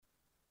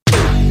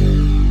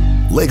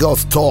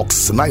Lagos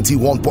Talks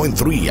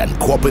 91.3 and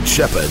Corporate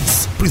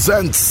Shepherds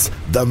presents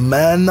the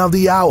Man of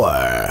the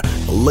Hour.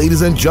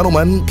 Ladies and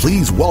gentlemen,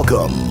 please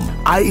welcome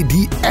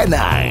ID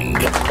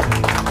Enang.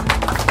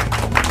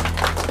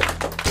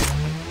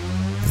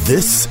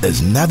 This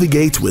is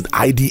Navigate with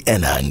ID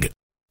Enang.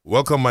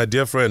 Welcome, my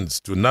dear friends,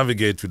 to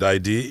Navigate with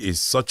ID.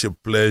 It's such a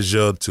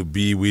pleasure to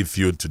be with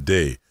you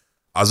today.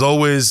 As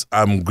always,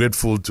 I'm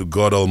grateful to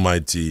God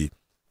Almighty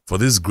for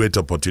this great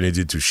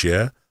opportunity to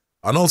share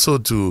and also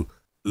to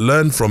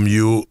learn from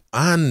you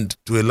and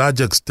to a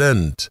large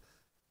extent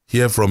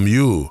hear from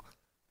you.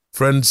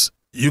 Friends,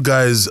 you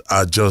guys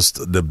are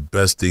just the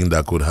best thing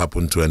that could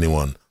happen to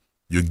anyone.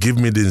 You give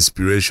me the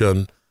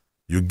inspiration.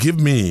 You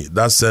give me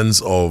that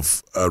sense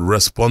of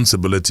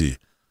responsibility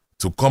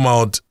to come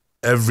out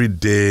every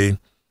day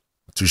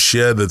to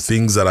share the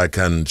things that I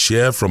can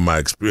share from my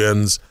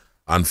experience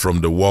and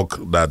from the work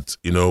that,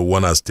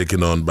 one has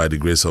taken on by the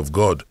grace of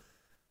God.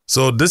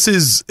 So this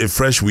is a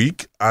fresh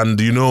week.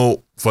 And,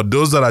 for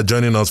those that are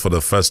joining us for the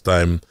first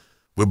time,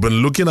 we've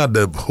been looking at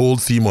the whole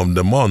theme of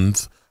the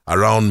month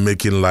around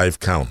making life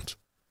count.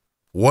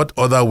 What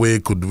other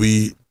way could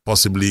we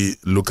possibly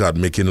look at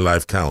making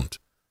life count?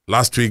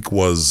 Last week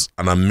was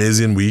an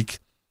amazing week.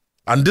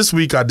 And this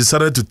week I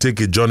decided to take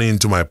a journey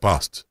into my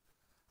past.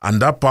 And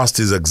that past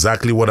is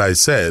exactly what I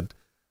said.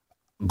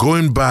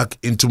 Going back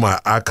into my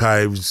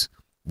archives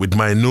with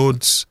my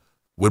notes,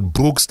 with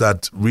books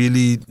that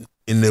really,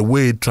 in a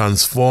way,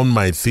 transformed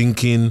my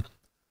thinking,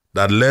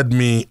 that led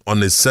me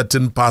on a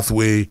certain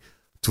pathway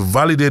to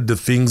validate the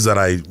things that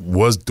I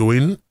was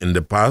doing in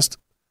the past.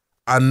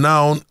 And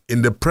now,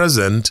 in the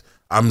present,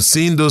 I'm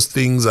seeing those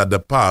things at the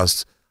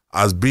past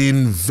as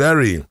being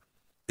very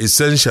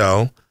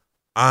essential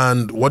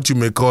and what you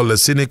may call a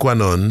sine qua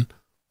non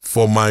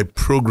for my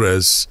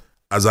progress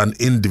as an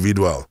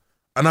individual.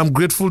 And I'm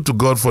grateful to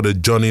God for the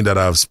journey that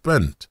I've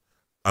spent.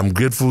 I'm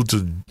grateful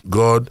to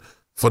God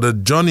for the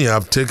journey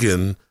I've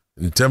taken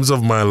in terms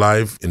of my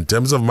life, in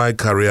terms of my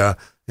career,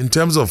 in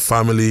terms of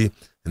family,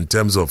 in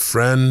terms of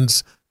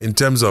friends, in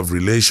terms of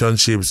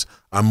relationships,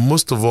 and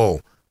most of all,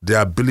 the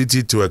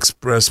ability to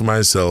express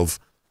myself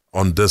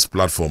on this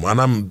platform. And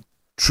I'm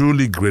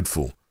truly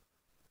grateful.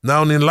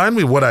 Now, in line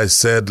with what I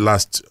said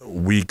last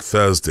week,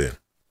 Thursday,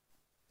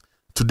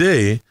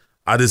 today,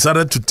 I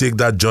decided to take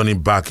that journey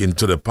back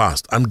into the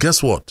past. And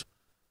guess what?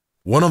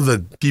 One of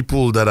the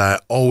people that I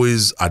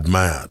always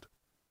admired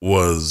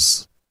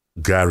was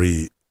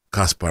Garry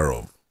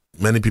Kasparov.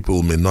 Many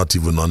people may not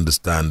even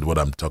understand what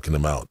I'm talking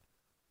about.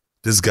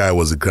 This guy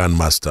was a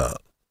grandmaster.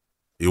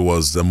 He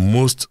was the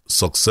most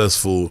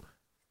successful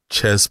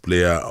chess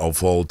player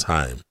of all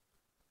time.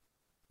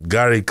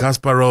 Garry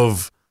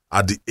Kasparov,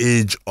 at the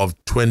age of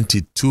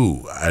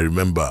 22, I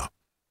remember,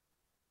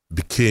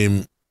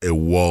 became a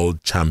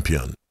world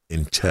champion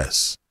in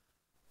chess.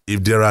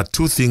 If there are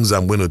two things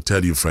I'm going to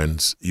tell you,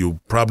 friends, you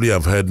probably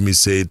have heard me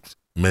say it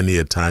many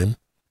a time.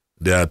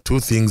 There are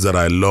two things that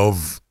I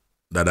love,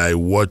 that I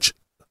watch,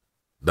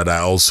 that I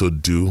also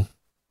do.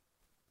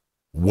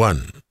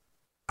 One,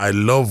 I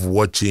love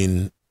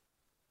watching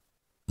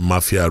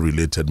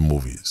mafia-related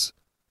movies.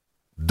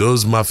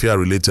 Those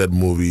mafia-related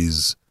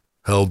movies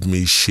help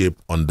me shape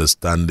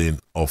understanding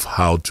of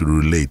how to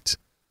relate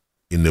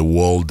in a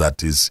world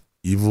that is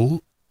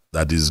evil,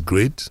 that is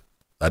great,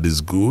 that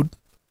is good,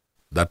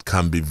 that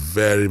can be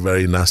very,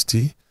 very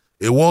nasty.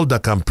 A world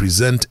that can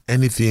present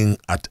anything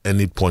at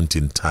any point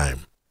in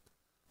time.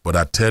 But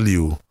I tell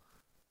you,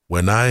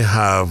 when I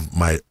have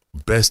my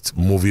best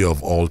movie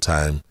of all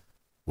time,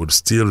 would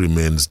still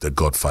remains The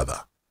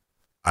Godfather.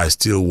 I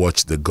still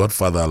watch The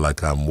Godfather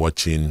like I'm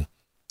watching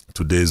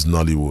today's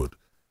Nollywood,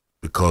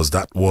 because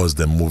that was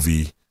the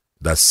movie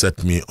that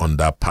set me on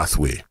that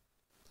pathway.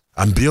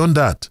 And beyond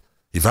that,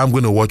 if I'm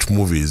going to watch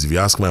movies, if you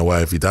ask my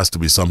wife, it has to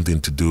be something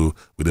to do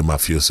with the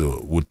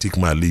mafioso, would tick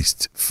my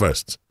list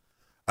first.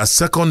 A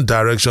second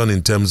direction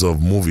in terms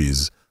of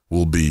movies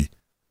will be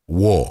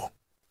war.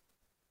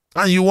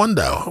 And you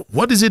wonder,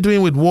 what is it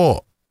doing with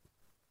war?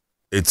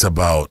 It's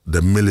about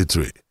the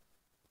military.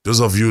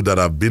 Those of you that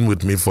have been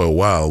with me for a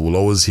while will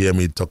always hear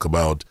me talk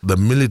about the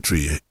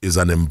military is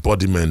an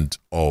embodiment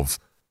of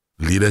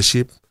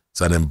leadership.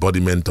 It's an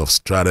embodiment of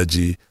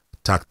strategy,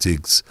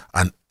 tactics,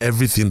 and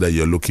everything that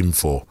you're looking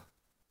for,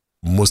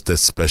 most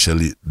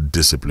especially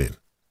discipline.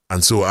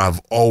 And so I've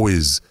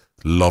always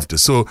loved it.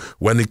 So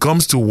when it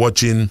comes to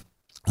watching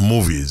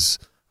movies,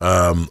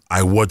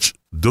 I watch,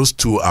 those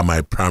two are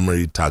my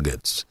primary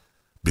targets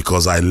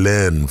because I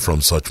learn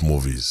from such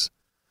movies.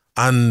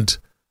 And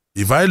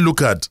if I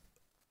look at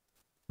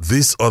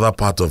this other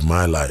part of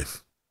my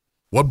life,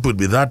 what would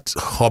be that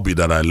hobby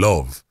that I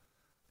love?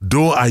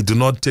 Though I do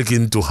not take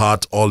into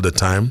heart all the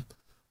time,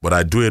 but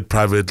I do it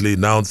privately.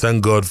 Now,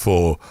 thank God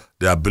for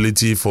the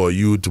ability for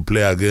you to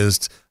play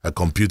against a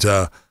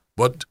computer.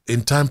 But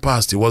in time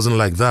past, it wasn't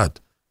like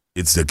that.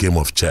 It's the game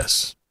of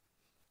chess.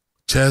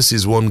 Chess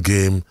is one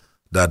game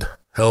that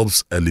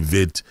helps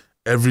elevate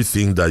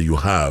everything that you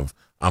have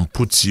and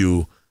puts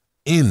you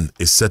in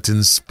a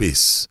certain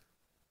space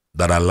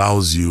that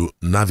allows you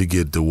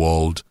navigate the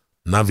world,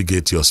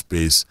 navigate your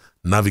space,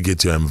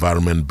 navigate your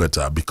environment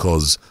better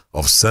because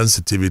of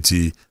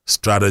sensitivity,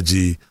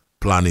 strategy,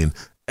 planning.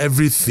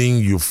 Everything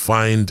you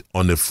find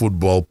on a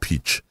football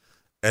pitch,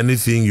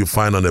 anything you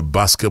find on a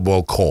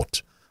basketball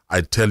court,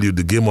 I tell you,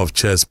 the game of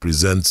chess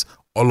presents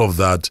all of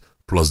that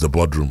plus the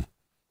boardroom.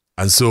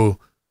 And so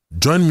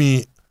join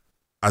me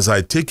as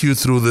I take you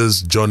through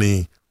this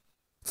journey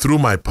through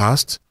my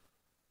past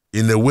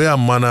in a way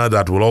and manner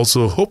that will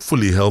also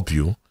hopefully help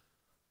you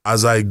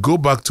as I go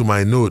back to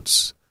my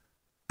notes.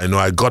 I know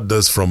I got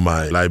this from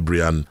my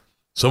library, and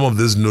some of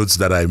these notes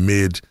that I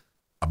made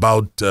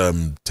about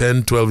 10,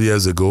 12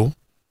 years ago,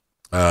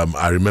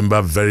 I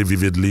remember very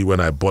vividly when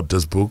I bought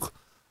this book.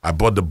 I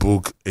bought the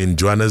book in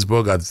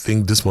Johannesburg. I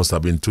think this must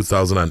have been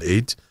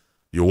 2008.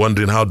 You're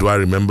wondering, how do I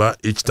remember?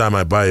 Each time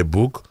I buy a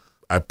book,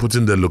 I put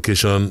in the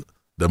location,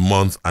 the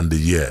month, and the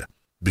year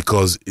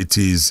because it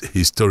is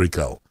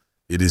historical.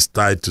 It is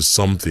tied to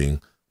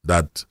something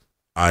that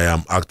I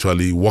am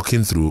actually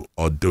walking through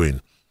or doing.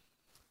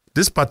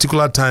 This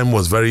particular time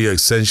was very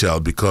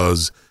essential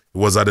because it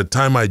was at the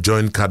time I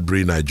joined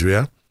Cadbury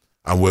Nigeria,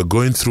 and we're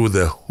going through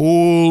the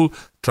whole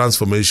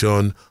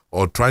transformation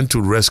or trying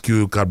to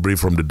rescue Cadbury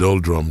from the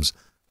doldrums,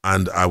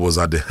 and I was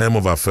at the helm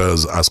of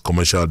affairs as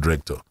commercial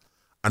director.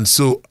 And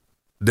so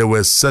there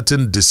were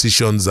certain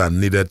decisions that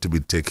needed to be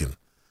taken.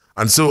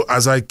 And so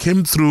as I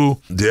came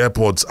through the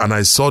airports and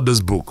I saw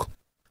this book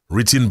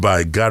written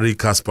by Garry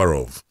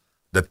Kasparov,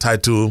 the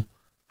title,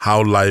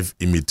 How Life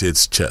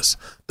Imitates Chess,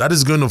 that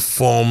is going to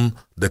form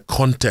the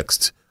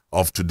context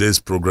of today's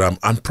program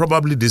and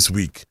probably this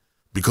week,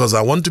 because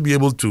I want to be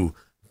able to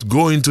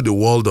go into the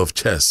world of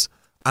chess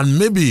and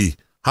maybe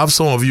have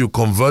some of you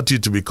convert you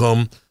to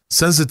become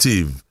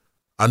sensitive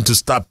and to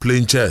start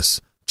playing chess.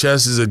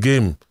 Chess is a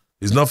game.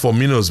 It's not for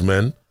minnows,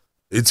 man.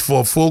 It's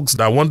for folks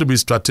that want to be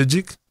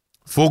strategic,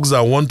 folks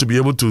that want to be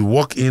able to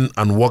walk in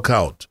and walk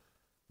out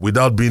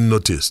without being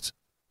noticed.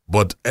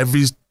 But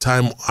every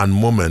time and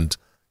moment,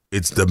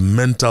 it's the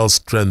mental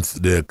strength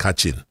they're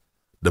catching.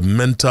 The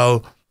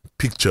mental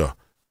picture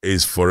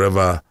is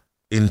forever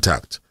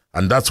intact.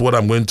 And that's what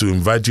I'm going to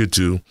invite you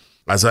to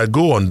as I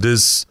go on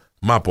this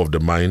map of the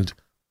mind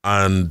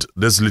and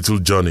this little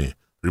journey.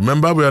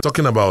 Remember, we are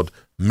talking about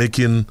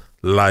making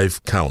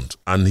life count.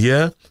 And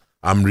here,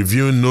 I'm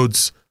reviewing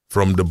notes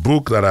from the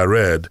book that I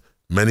read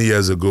many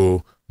years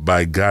ago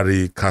by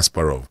Garry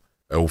Kasparov,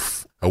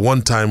 a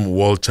one-time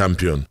world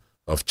champion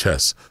of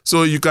chess.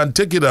 So you can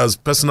take it as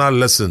personal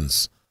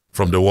lessons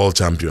from the world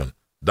champion.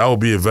 That would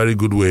be a very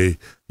good way,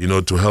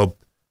 to help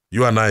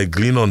you and I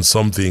glean on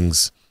some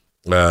things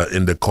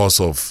in the course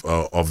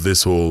of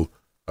this whole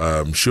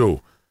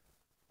show.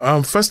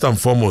 First and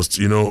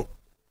foremost,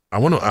 I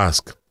want to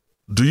ask,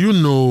 do you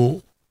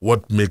know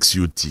what makes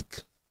you tick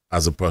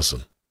as a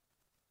person?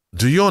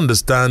 Do you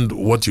understand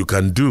what you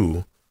can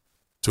do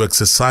to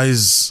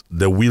exercise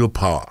the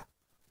willpower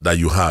that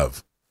you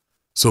have?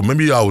 So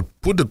maybe I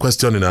would put the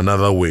question in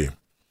another way.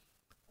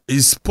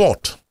 Is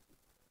sport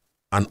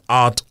an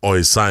art or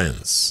a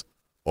science?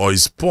 Or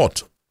is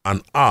sport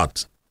an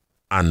art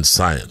and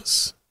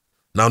science?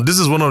 Now, this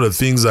is one of the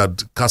things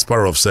that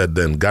Kasparov said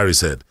then, Garry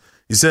said.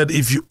 He said,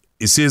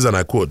 he says, and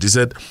I quote, he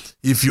said,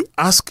 if you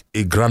ask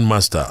a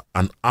grandmaster,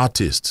 an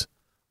artist,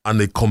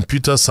 and a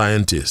computer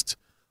scientist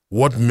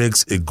what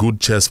makes a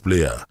good chess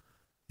player,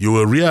 you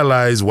will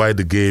realize why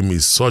the game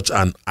is such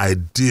an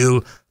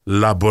ideal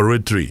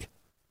laboratory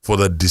for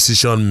the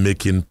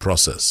decision-making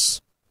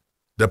process.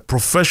 The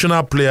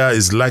professional player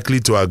is likely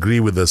to agree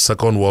with the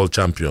second world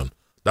champion,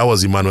 that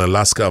was Emanuel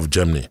Lasker of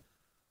Germany,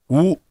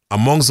 who,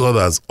 amongst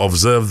others,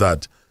 observed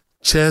that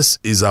chess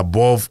is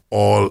above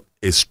all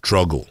a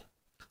struggle.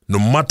 No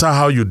matter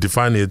how you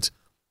define it,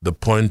 the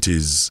point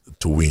is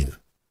to win.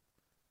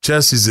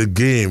 Chess is a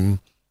game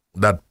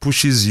that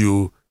pushes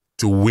you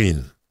to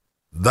win.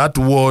 That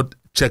word,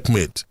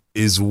 checkmate,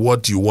 is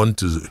what you want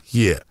to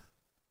hear,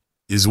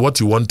 is what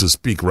you want to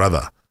speak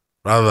rather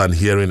than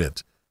hearing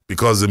it.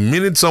 Because the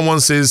minute someone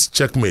says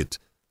checkmate,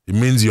 it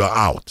means you are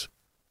out.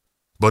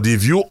 But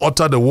if you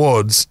utter the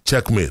words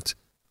checkmate,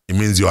 it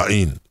means you are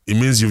in. It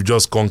means you've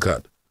just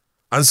conquered.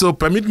 And so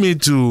permit me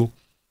to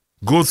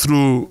go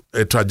through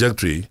a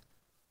trajectory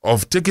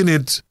of taking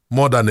it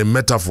more than a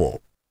metaphor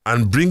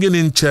and bringing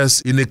in chess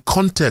in a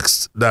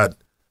context that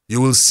you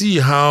will see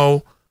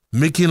how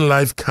making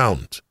life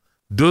count,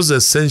 those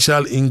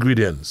essential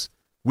ingredients,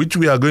 which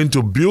we are going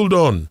to build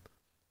on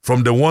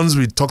from the ones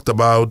we talked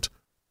about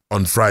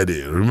on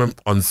Friday. Remember,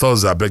 on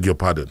Thursday, I beg your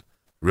pardon.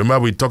 Remember,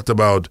 we talked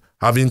about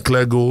having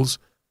clear goals,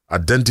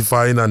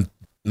 identifying and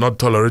not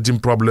tolerating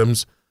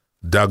problems,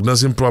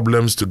 diagnosing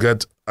problems to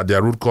get at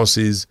their root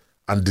causes,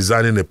 and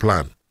designing a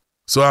plan.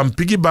 So I'm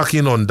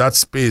piggybacking on that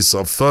space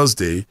of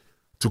Thursday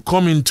to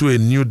come into a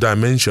new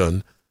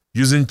dimension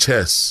using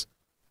chess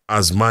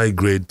as my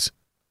great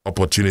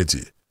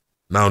opportunity.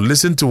 Now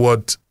listen to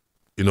what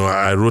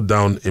I wrote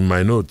down in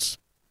my notes.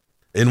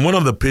 In one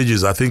of the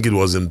pages, I think it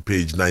was in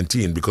page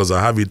 19 because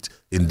I have it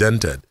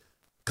indented,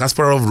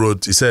 Kasparov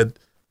wrote, he said,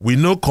 "We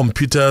know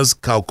computers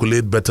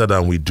calculate better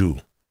than we do.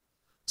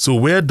 So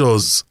where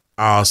does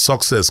our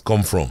success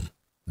come from?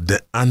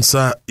 The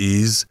answer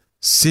is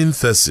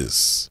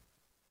synthesis.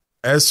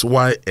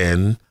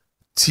 SYNTHESIS.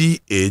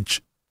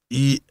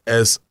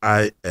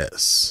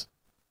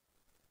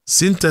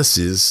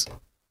 Synthesis,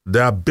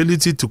 the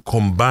ability to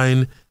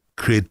combine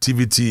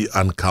creativity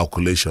and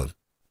calculation,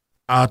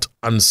 art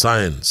and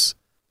science,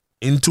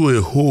 into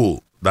a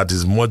whole that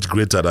is much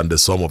greater than the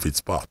sum of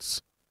its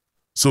parts.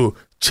 So,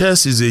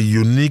 chess is a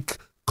unique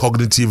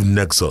cognitive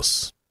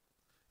nexus.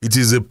 It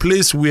is a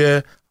place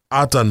where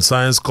art and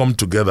science come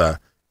together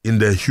in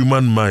the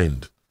human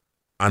mind,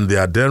 and they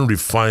are then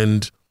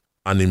refined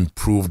and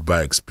improved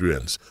by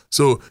experience.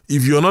 So,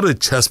 if you're not a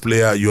chess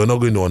player, you're not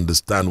going to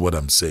understand what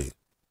I'm saying.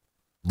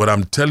 But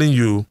I'm telling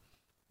you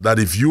that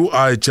if you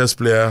are a chess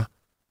player,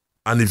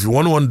 and if you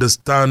want to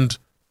understand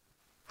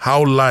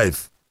how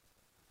life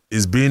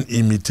is being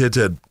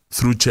imitated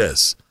through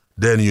chess,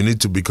 then you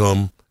need to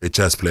become a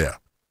chess player.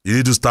 You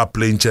need to start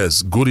playing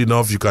chess. Good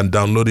enough, you can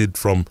download it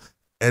from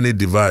any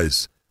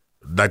device.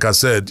 Like I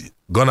said,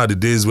 gone are the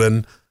days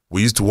when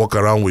we used to walk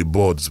around with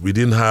boards. We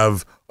didn't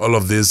have all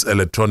of this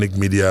electronic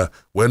media.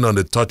 When on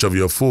the touch of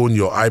your phone,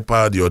 your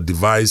iPad, your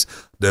device,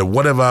 then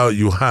whatever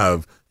you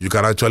have, you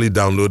can actually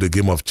download a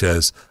game of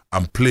chess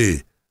and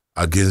play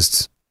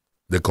against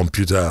the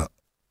computer,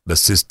 the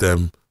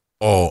system,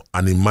 or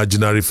an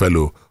imaginary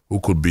fellow who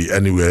could be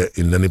anywhere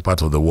in any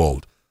part of the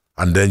world.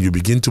 And then you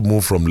begin to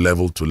move from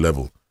level to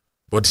level.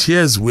 But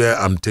here's where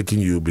I'm taking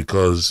you,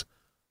 because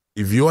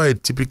if you are a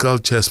typical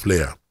chess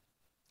player,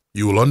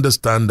 you will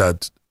understand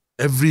that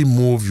every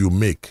move you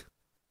make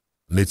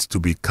needs to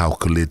be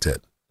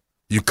calculated.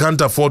 You can't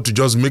afford to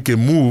just make a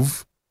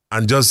move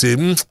and just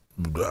say,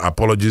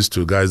 apologies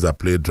to guys that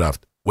play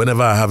draft.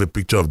 Whenever I have a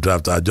picture of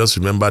draft, I just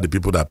remember the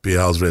people that pay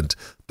house rent.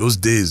 Those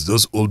days,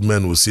 those old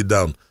men will sit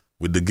down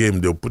with the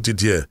game. They'll put it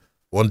here,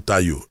 one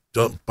tayo,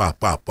 just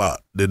pa.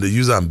 Then they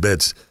use and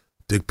bet,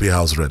 take pay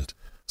house rent.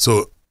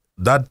 So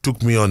that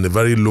took me on a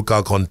very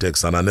local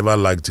context, and I never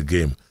liked the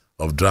game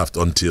of draft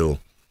until,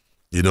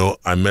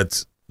 I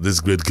met this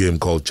great game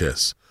called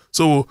chess.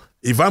 So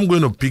if I'm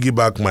going to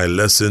piggyback my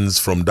lessons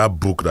from that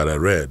book that I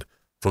read,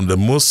 from the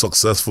most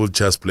successful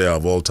chess player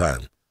of all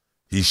time,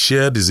 he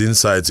shared his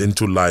insights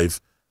into life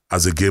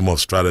as a game of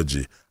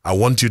strategy. I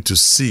want you to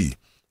see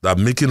that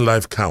making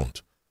life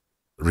count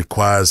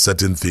requires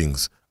certain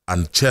things,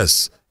 and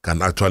chess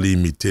can actually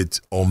imitate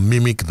or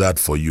mimic that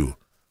for you.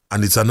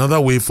 And it's another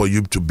way for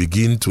you to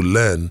begin to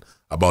learn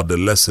about the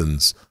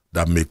lessons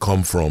that may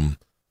come from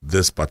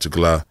this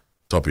particular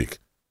topic.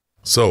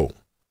 So,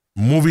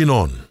 moving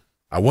on,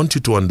 I want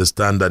you to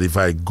understand that if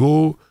I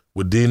go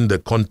within the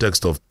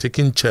context of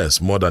taking chess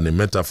more than a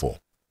metaphor,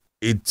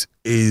 it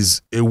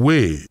is a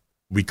way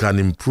we can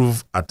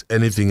improve at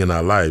anything in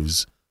our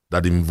lives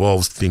that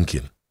involves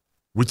thinking,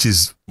 which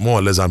is more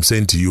or less, I'm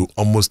saying to you,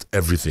 almost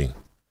everything.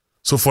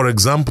 So, for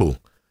example,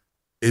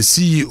 a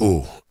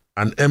CEO,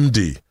 an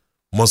MD,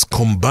 must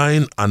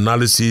combine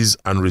analysis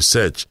and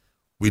research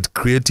with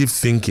creative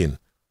thinking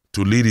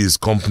to lead his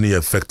company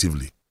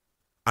effectively.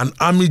 An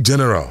army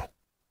general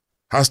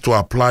has to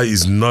apply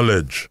his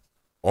knowledge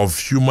of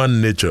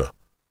human nature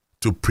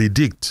to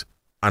predict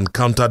and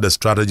counter the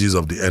strategies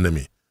of the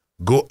enemy.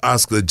 Go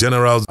ask the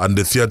generals and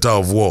the theater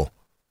of war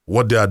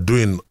what they are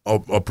doing,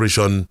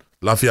 Operation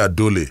Lafayette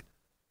Dole.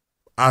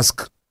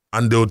 Ask,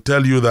 and they'll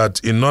tell you that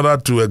in order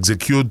to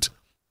execute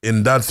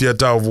in that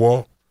theater of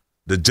war,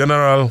 the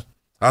general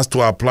has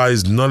to apply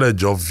his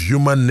knowledge of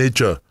human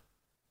nature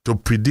to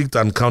predict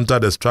and counter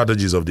the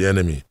strategies of the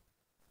enemy.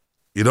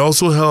 It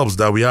also helps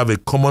that we have a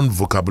common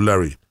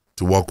vocabulary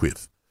to work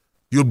with.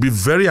 You'll be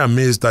very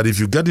amazed that if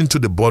you get into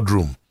the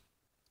boardroom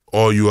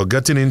or you are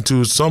getting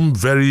into some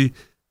very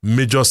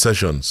major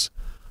sessions,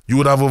 you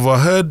would have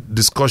overheard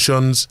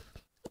discussions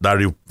that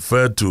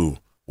refer to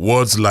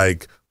words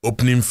like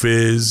opening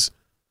phase,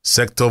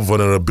 sector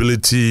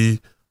vulnerability,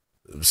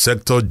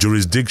 sector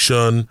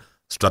jurisdiction,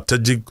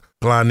 strategic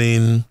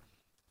planning,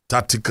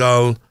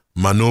 tactical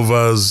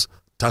maneuvers,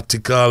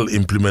 tactical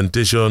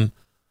implementation.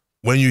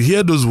 When you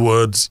hear those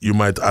words, you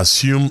might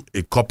assume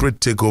a corporate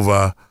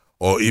takeover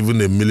or even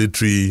a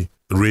military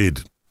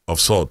raid of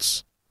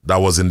sorts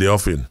that was in the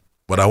offing.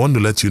 But I want to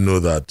let you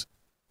know that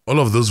all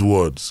of those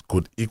words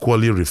could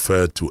equally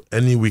refer to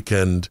any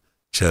weekend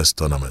chess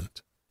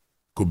tournament.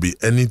 Could be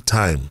any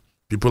time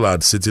people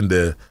are sitting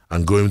there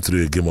and going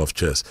through a game of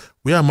chess.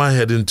 Where am I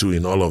heading to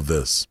in all of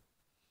this?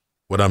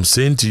 What I'm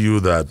saying to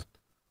you that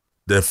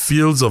the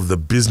fields of the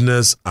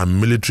business and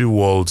military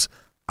worlds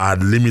are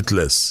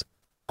limitless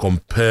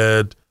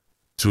compared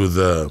to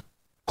the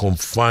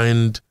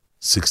confined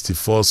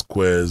 64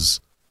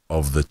 squares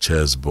of the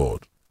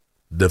chessboard.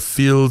 The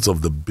fields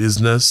of the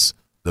business,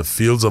 the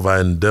fields of our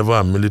endeavor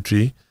and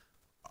military,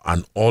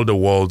 and all the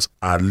worlds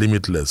are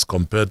limitless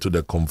compared to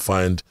the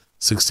confined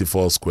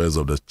 64 squares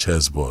of the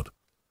chessboard.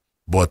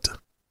 But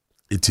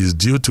it is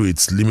due to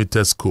its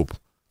limited scope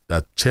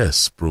that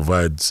chess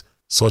provides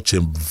such a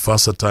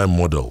versatile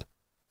model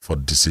for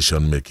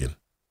decision making.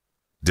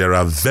 There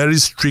are very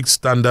strict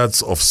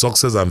standards of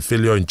success and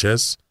failure in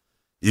chess.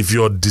 If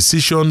your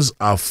decisions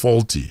are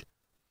faulty,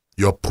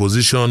 your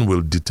position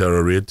will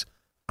deteriorate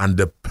and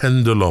the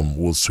pendulum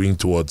will swing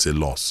towards a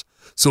loss.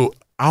 So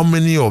how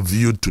many of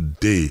you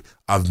today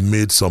have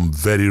made some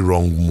very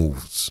wrong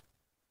moves?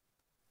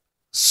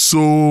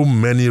 So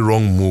many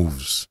wrong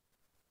moves.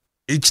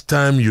 Each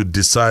time you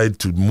decide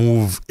to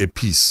move a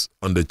piece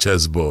on the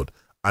chessboard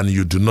and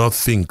you do not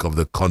think of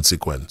the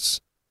consequence,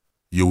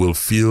 you will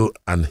feel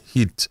and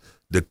hit.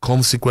 The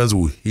consequence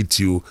will hit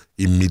you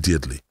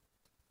immediately.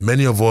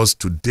 Many of us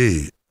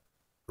today,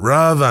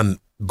 rather than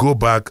go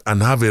back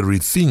and have a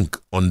rethink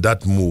on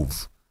that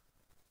move.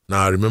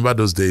 Now, I remember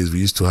those days we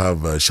used to have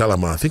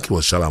Shalama, I think it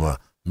was Shalama,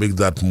 make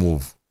that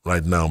move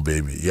right now,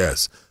 baby.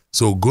 Yes.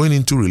 So going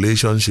into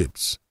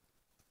relationships,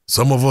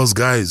 some of us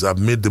guys have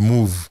made the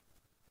move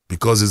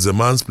because it's a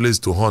man's place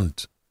to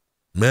hunt.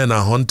 Men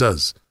are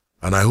hunters,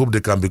 and I hope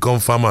they can become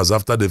farmers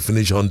after they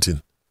finish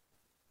hunting.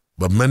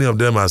 But many of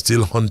them are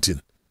still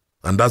hunting,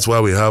 and that's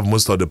why we have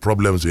most of the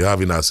problems we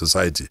have in our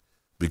society,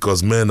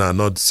 because men are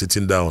not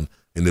sitting down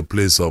in a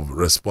place of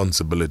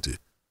responsibility.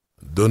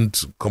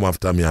 Don't come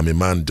after me, I'm a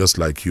man just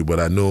like you, but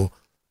I know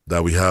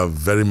that we have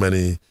very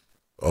many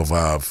of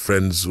our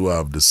friends who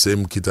have the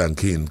same kit and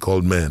kin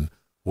called men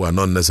who are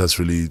not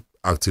necessarily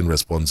acting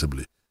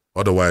responsibly.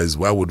 Otherwise,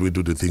 why would we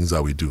do the things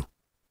that we do?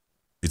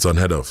 It's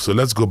unheard of. So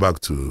let's go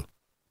back to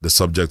the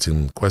subject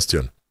in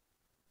question.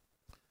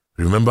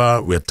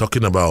 Remember, we're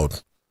talking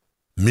about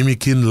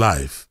mimicking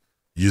life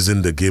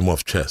using the game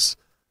of chess.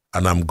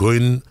 And I'm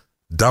going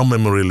down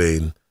memory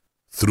lane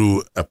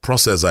through a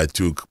process I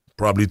took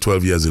probably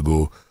 12 years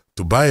ago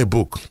to buy a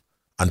book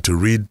and to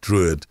read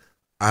through it.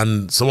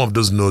 And some of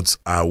those notes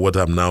are what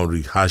I'm now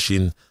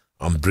rehashing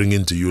and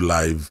bringing to you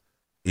live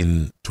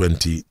in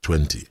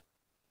 2020.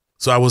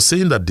 So I was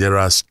saying that there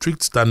are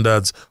strict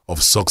standards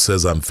of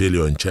success and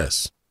failure in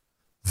chess.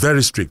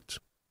 Very strict.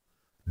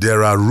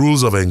 There are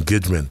rules of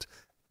engagement.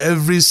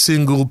 Every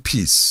single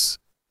piece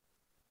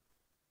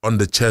on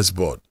the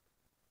chessboard,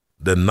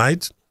 the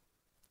knight,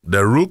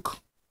 the rook,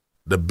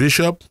 the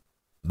bishop,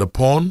 the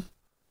pawn,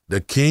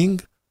 the king,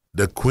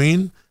 the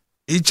queen,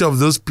 each of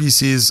those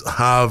pieces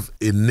have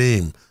a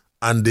name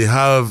and they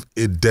have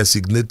a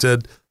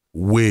designated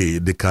way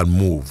they can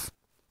move.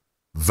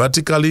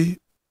 Vertically,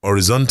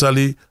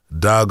 horizontally,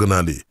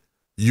 diagonally.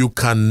 You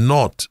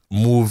cannot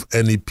move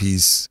any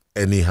piece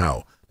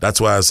anyhow.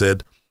 That's why I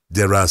said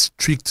there are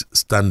strict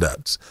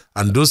standards,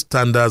 and those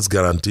standards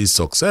guarantee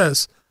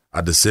success.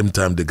 At the same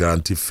time, they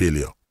guarantee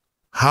failure.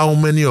 How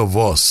many of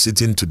us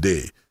sitting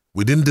today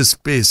within the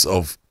space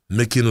of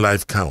making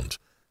life count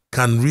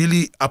can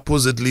really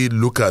oppositely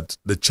look at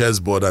the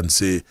chessboard and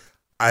say,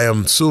 I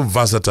am so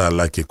versatile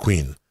like a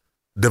queen?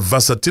 The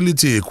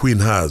versatility a queen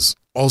has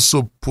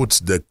also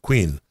puts the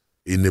queen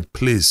in a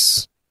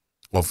place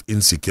of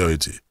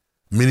insecurity,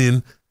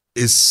 meaning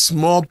a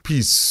small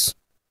piece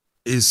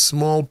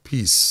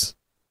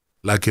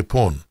like a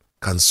pawn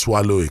can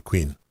swallow a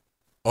queen.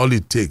 All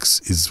it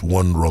takes is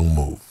one wrong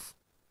move.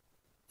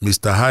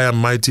 Mr. High and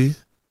Mighty,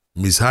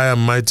 Miss High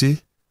and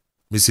Mighty,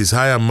 Mrs.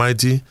 High and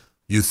Mighty,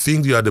 you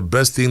think you are the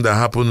best thing that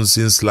happened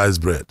since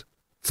sliced bread.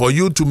 For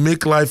you to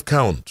make life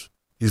count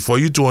is for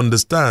you to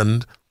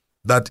understand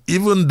that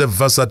even the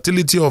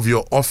versatility of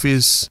your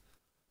office,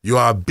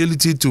 your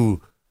ability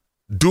to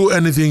do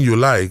anything you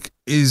like,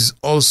 is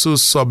also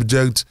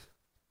subject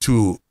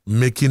to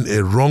making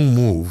a wrong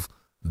move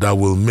that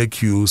will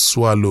make you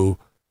swallow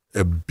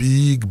a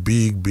big,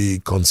 big,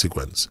 big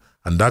consequence.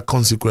 And that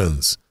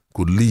consequence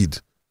could lead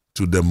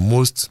to the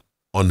most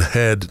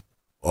unheard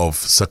of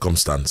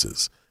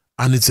circumstances.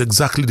 And it's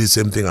exactly the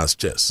same thing as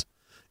chess.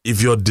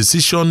 If your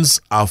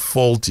decisions are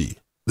faulty,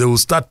 they will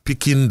start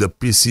picking the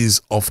pieces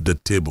off the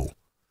table.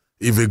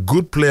 If a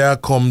good player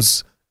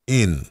comes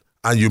in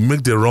and you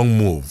make the wrong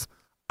move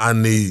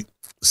and he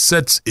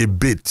sets a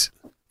bait,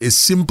 a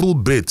simple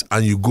bait,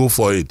 and you go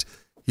for it,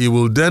 he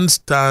will then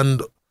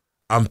stand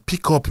and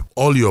pick up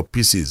all your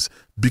pieces.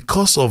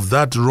 Because of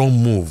that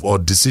wrong move or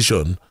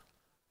decision,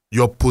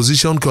 your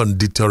position can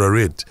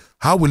deteriorate.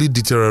 How will it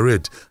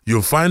deteriorate?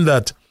 You'll find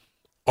that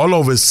all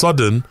of a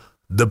sudden,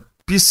 the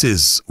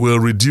pieces will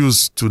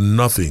reduce to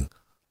nothing.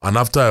 And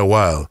after a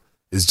while,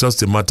 it's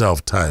just a matter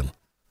of time.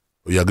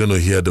 We are going to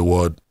hear the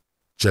word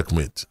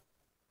checkmate.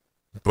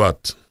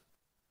 But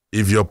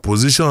if your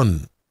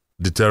position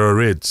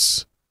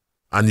deteriorates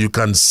and you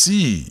can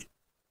see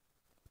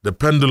the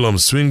pendulum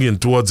swinging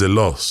towards a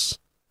loss,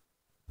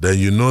 then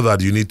you know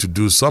that you need to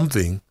do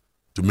something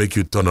to make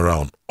you turn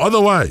around.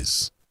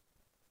 Otherwise,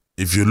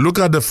 if you look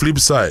at the flip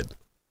side,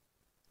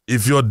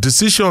 if your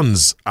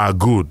decisions are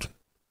good,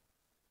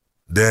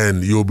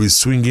 then you'll be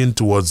swinging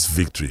towards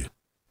victory.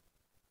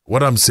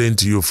 What I'm saying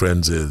to you,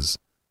 friends, is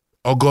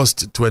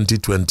August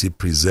 2020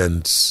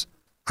 presents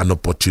an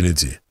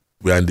opportunity.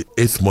 We are in the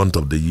 8th month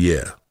of the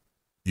year.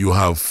 You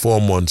have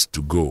 4 months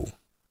to go.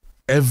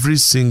 Every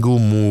single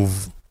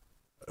move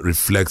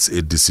reflects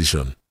a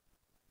decision,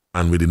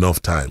 and with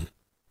enough time,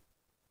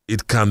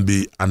 it can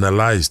be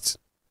analyzed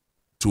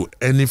to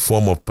any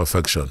form of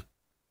perfection.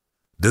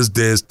 These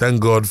days,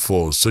 thank God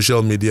for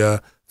social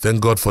media,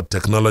 thank God for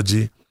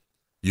technology.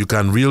 You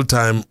can real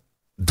time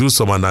do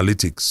some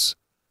analytics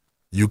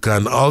You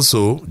can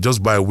also,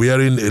 just by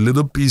wearing a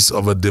little piece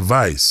of a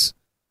device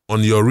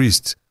on your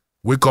wrist,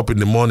 wake up in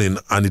the morning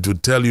and it will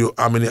tell you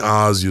how many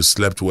hours you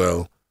slept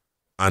well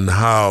and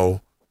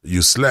how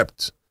you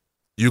slept.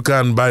 You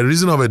can, by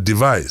reason of a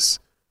device,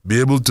 be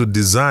able to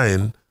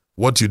design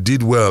what you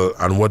did well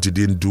and what you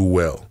didn't do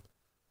well.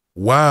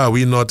 Why are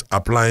we not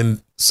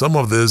applying some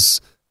of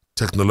these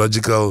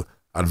technological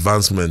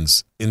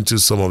advancements into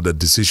some of the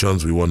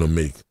decisions we want to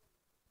make?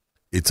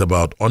 It's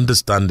about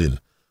understanding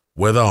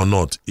whether or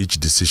not each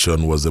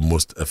decision was the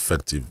most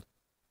effective.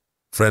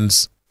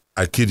 Friends,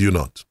 I kid you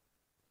not.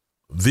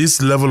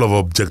 This level of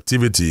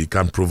objectivity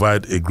can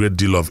provide a great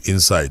deal of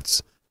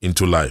insights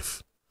into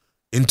life,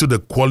 into the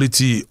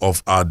quality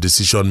of our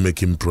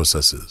decision-making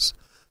processes.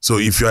 So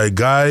if you're a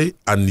guy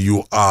and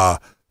you are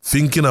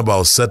thinking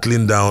about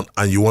settling down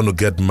and you want to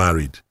get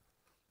married,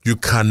 you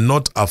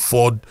cannot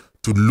afford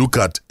to look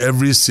at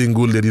every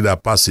single lady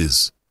that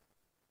passes.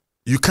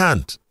 You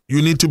can't.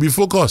 You need to be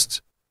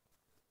focused.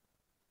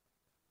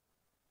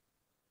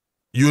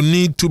 You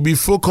need to be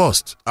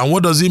focused. And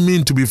what does it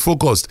mean to be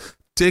focused?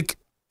 Take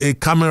a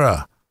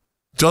camera,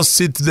 just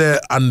sit there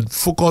and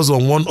focus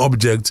on one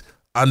object,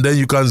 and then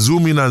you can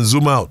zoom in and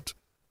zoom out.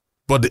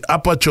 But the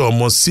aperture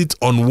must sit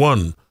on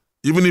one.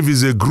 Even if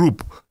it's a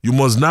group, you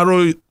must narrow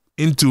it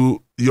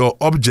into your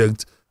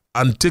object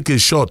and take a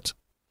shot.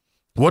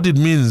 What it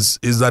means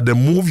is that the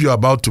move you're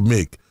about to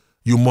make,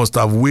 you must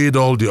have weighed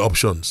all the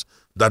options.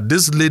 That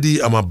this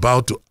lady I'm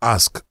about to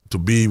ask to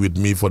be with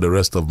me for the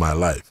rest of my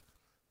life,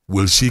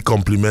 will she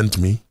compliment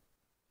me?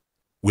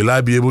 Will I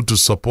be able to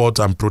support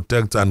and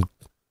protect and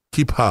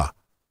keep her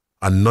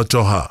and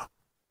nurture her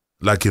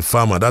like a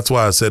farmer? That's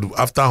why I said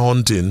after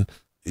hunting,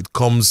 it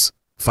comes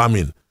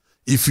farming.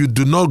 If you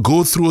do not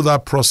go through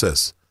that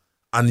process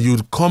and you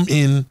come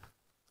in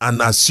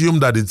and assume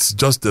that it's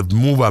just the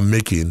move I'm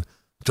making,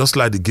 just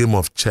like the game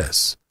of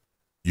chess,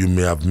 you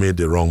may have made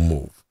the wrong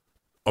move.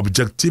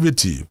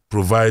 Objectivity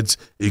provides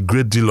a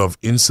great deal of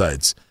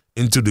insights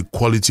into the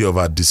quality of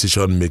our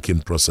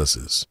decision-making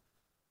processes.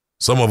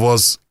 Some of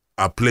us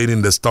are playing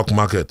in the stock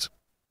market.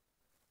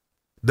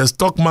 The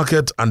stock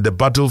market and the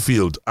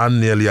battlefield aren't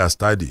nearly as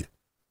tidy.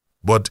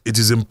 But it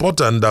is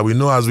important that we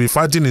know as we're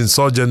fighting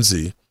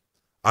insurgency,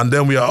 and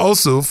then we are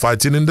also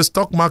fighting in the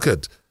stock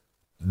market.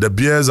 The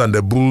bears and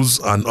the bulls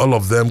and all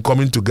of them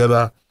coming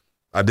together,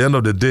 at the end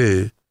of the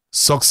day,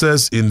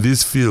 success in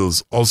these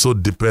fields also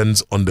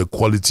depends on the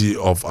quality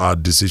of our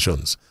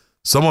decisions.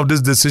 Some of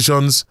these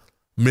decisions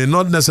may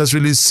not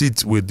necessarily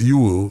sit with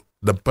you,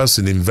 the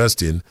person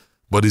investing,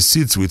 but it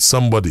sits with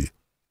somebody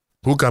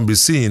who can be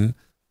seen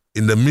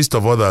in the midst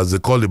of others. They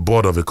call the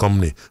board of a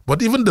company.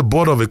 But even the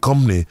board of a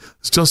company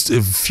is just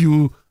a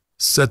few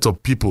set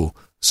of people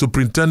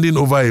superintending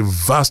over a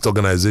vast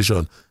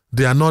organization.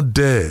 They are not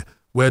there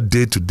where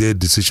day-to-day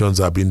decisions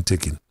are being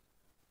taken.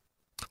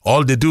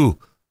 All they do,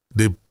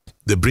 they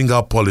bring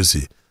out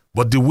policy.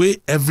 But the way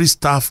every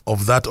staff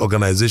of that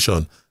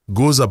organization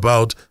goes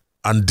about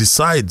and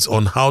decides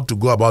on how to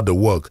go about the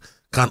work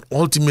can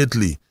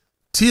ultimately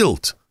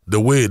tilt the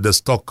way the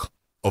stock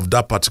of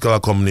that particular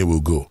company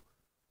will go.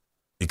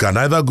 It can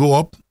either go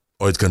up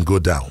or it can go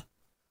down.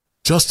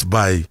 Just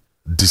by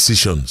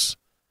decisions.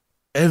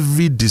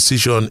 Every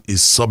decision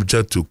is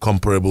subject to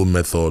comparable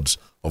methods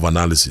of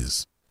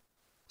analysis.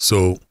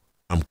 So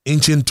I'm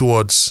inching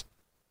towards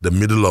the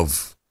middle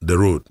of the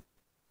road.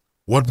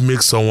 What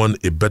makes someone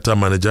a better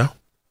manager,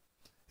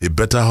 a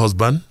better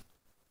husband,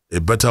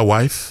 a better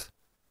wife,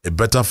 a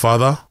better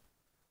father,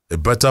 a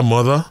better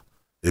mother,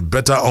 a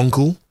better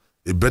uncle,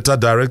 a better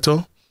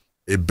director,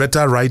 a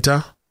better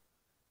writer,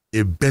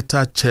 a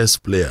better chess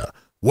player?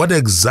 What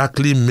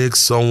exactly makes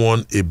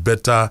someone a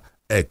better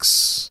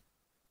ex?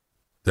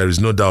 There is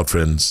no doubt,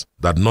 friends,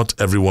 that not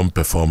everyone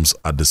performs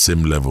at the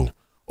same level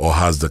or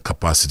has the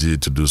capacity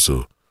to do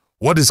so.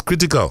 What is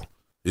critical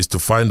is to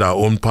find our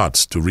own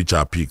paths to reach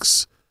our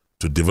peaks,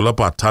 to develop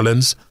our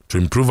talents, to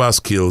improve our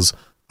skills,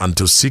 and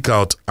to seek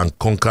out and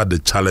conquer the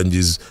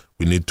challenges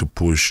we need to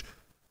push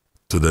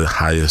to the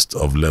highest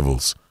of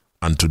levels.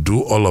 And to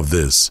do all of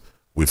this,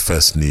 we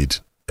first need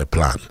a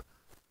plan.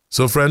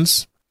 So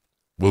friends,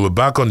 we'll be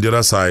back on the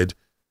other side.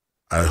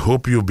 I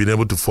hope you've been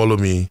able to follow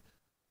me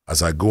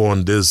as I go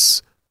on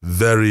this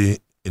very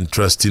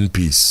interesting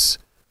piece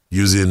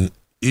using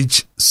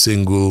each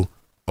single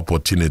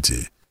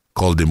opportunity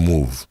called the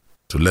move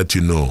to let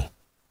you know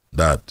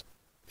that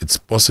it's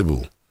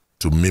possible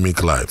to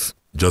mimic life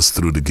just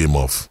through the game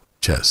of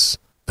chess.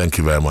 Thank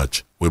you very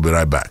much. We'll be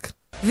right back.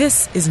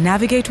 This is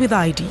Navigate with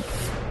ID,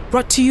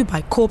 brought to you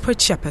by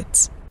Corporate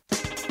Shepherds.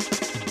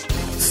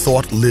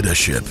 Thought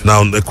leadership.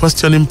 Now, the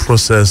questioning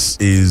process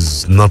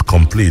is not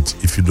complete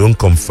if you don't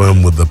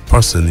confirm with the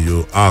person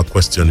you are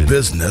questioning.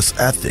 Business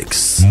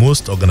ethics.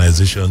 Most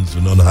organizations do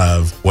not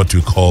have what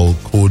we call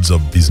codes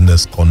of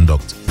business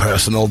conduct.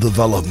 Personal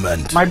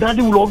development. My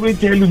daddy will always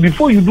tell you,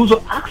 before you do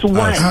so, ask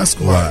why. Ask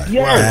why.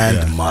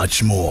 Yes. And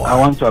much more. I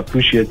want to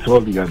appreciate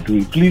all you are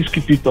doing. Please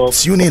keep it up.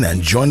 Tune in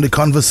and join the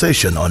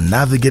conversation on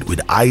Navigate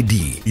with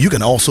ID. You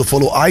can also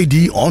follow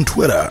ID on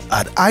Twitter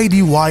at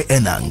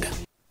IDYENANG.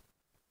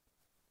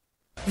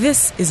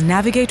 This is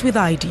Navigate with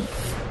ID,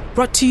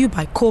 brought to you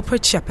by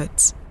Corporate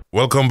Shepherds.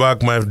 Welcome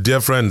back, my dear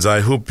friends.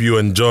 I hope you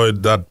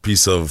enjoyed that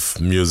piece of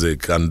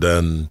music. And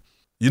then,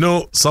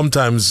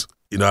 sometimes,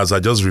 as I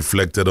just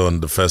reflected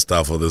on the first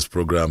half of this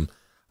program,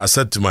 I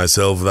said to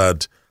myself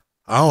that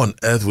how on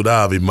earth would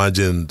I have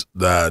imagined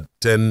that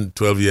 10,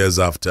 12 years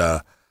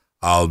after,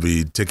 I'll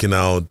be taking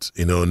out,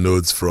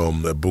 notes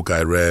from a book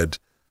I read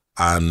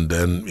and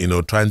then,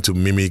 trying to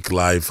mimic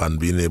life and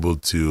being able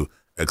to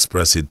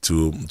express it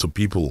to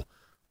people.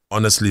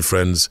 Honestly,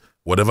 friends,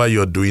 whatever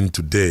you're doing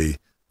today,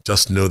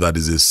 just know that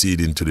is a seed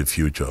into the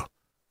future.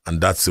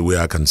 And that's the way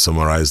I can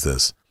summarize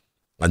this.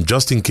 And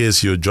just in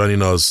case you're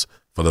joining us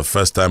for the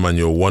first time and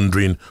you're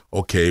wondering,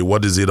 okay,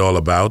 what is it all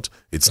about?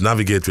 It's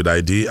Navigate with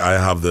ID. I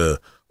have the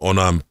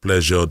honor and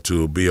pleasure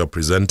to be your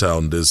presenter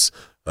on this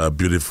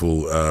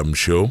beautiful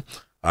show.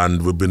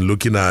 And we've been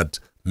looking at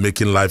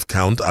making life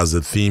count as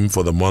a theme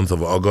for the month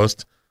of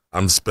August.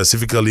 And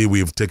specifically,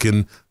 we've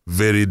taken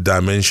varied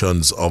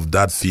dimensions of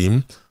that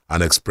theme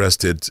and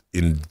expressed it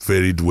in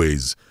varied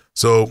ways.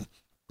 So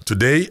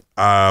today,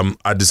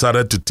 I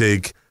decided to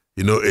take,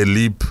 a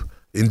leap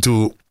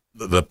into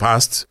the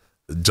past,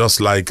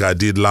 just like I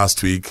did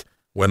last week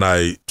when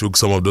I took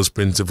some of those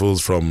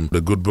principles from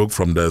the good book,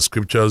 from the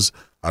scriptures,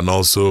 and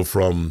also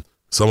from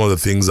some of the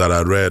things that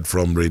I read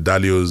from Ray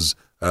Dalio's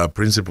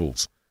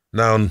principles.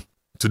 Now,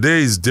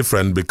 today is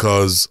different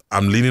because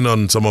I'm leaning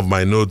on some of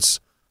my notes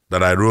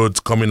that I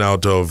wrote coming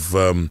out of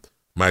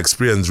my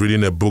experience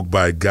reading a book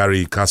by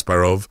Garry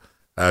Kasparov.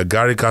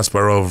 Garry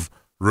Kasparov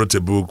wrote a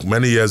book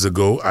many years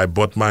ago. I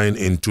bought mine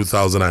in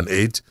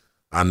 2008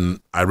 and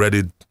I read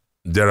it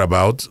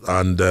thereabout.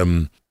 And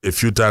a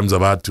few times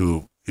I've had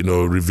to,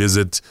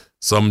 revisit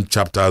some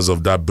chapters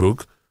of that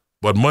book.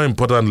 But more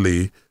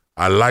importantly,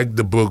 I like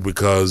the book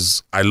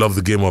because I love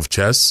the game of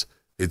chess.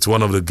 It's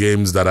one of the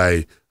games that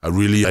I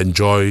really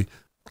enjoy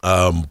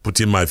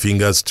putting my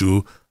fingers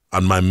to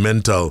and my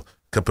mental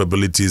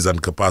capabilities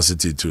and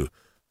capacity to.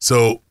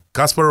 So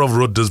Kasparov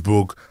wrote this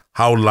book,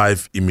 How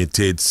Life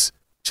Imitates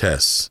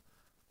Chess.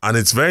 And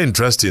it's very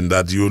interesting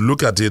that you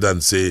look at it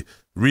and say,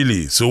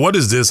 really, so what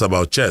is this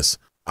about chess?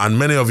 And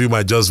many of you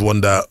might just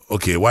wonder,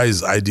 okay, why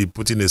is ID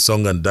putting a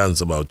song and dance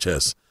about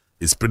chess?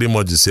 It's pretty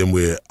much the same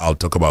way I'll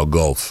talk about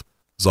golf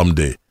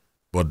someday.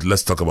 But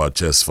let's talk about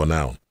chess for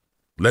now.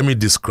 Let me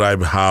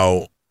describe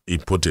how he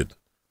put it.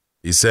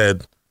 He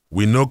said,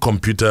 we know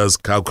computers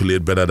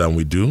calculate better than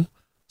we do,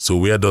 so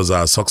where does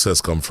our success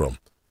come from?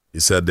 He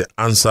said the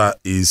answer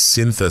is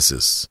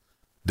synthesis,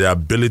 the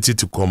ability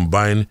to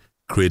combine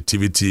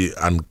creativity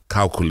and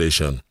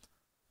calculation,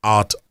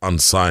 art and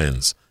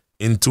science,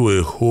 into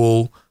a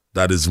whole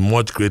that is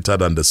much greater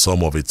than the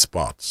sum of its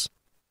parts.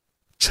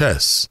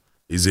 Chess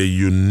is a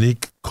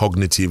unique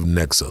cognitive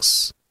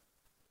nexus,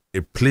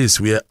 a place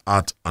where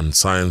art and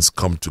science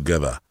come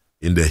together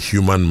in the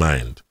human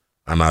mind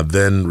and are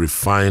then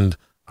refined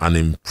and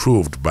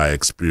improved by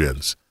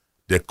experience.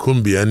 There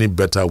couldn't be any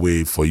better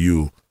way for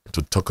you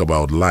to talk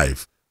about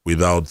life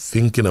without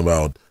thinking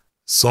about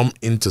some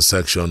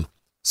intersection,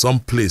 some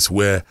place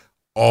where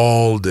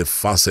all the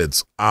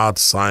facets, art,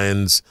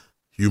 science,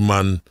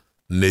 human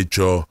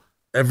nature,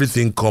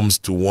 everything comes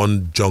to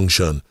one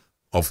junction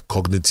of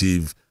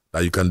cognitive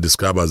that you can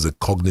describe as a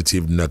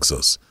cognitive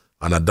nexus.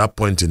 And at that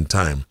point in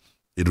time,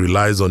 it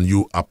relies on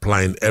you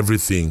applying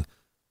everything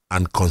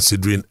and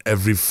considering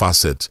every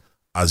facet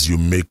as you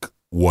make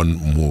one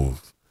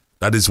move.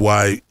 That is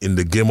why in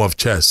the game of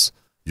chess,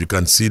 you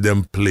can see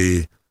them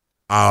play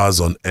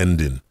hours on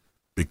ending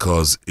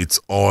because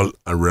it's all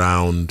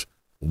around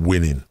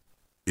winning.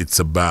 It's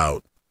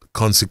about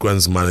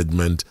consequence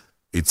management.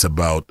 It's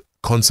about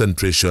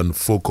concentration,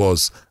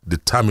 focus,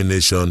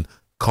 determination,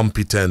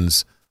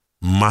 competence,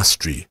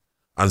 mastery.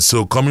 And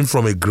so coming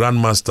from a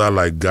grandmaster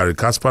like Garry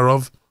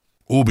Kasparov,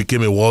 who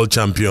became a world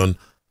champion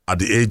at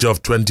the age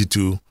of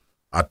 22,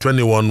 at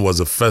 21 was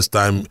the first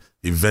time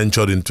he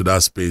ventured into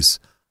that space.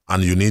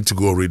 And you need to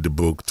go read the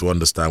book to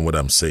understand what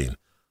I'm saying.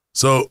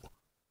 So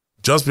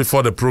just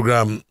before the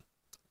program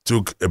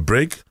took a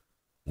break,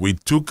 we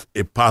took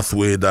a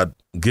pathway that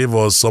gave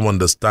us some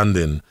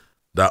understanding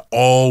that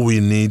all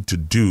we need to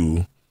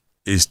do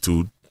is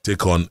to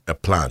take on a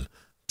plan.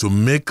 To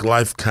make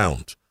life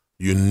count,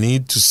 you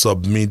need to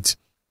submit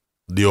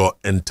your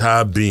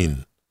entire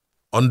being,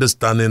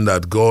 understanding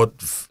that God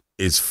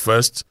is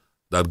first,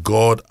 that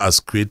God has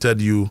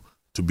created you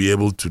to be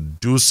able to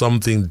do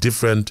something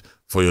different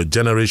for your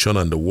generation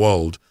and the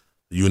world.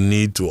 You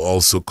need to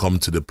also come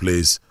to the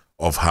place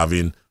of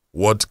having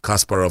what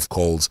Kasparov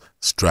calls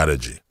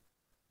strategy.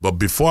 But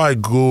before I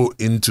go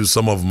into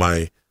some of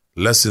my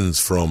lessons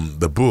from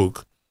the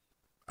book,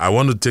 I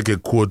want to take a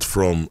quote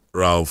from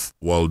Ralph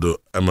Waldo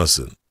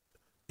Emerson.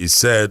 He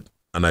said,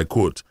 and I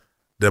quote,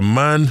 "The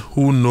man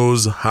who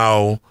knows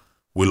how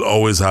will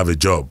always have a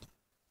job.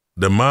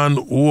 The man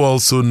who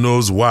also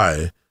knows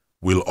why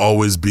will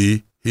always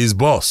be his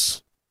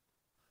boss."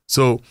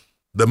 So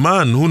the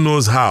man who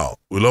knows how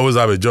will always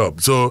have a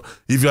job. So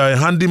if you're a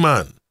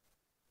handyman,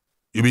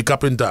 you'll be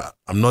carpenter.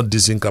 I'm not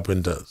dissing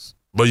carpenters,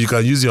 but you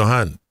can use your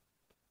hand.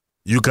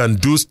 you can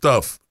do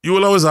stuff, you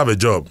will always have a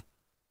job.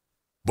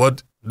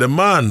 But the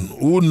man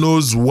who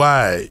knows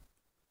why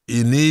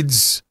he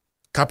needs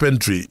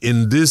carpentry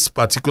in this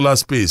particular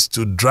space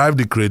to drive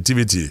the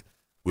creativity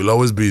will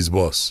always be his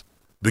boss.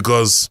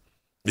 Because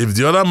if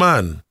the other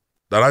man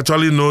that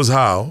actually knows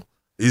how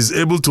is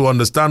able to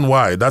understand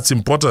why, that's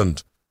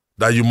important.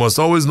 That you must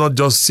always not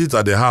just sit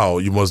at the how,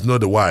 you must know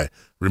the why.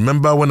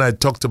 Remember when I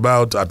talked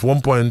about, at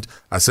one point,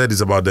 I said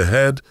it's about the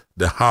head,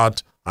 the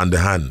heart, and the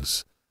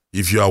hands.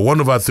 If you are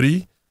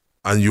 1/3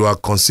 and you are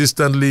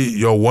consistently,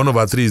 your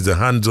 1/3 is the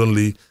hands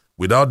only,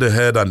 without the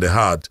head and the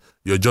heart,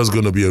 you're just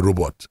going to be a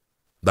robot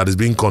that is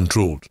being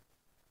controlled.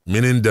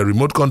 Meaning the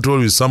remote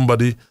control is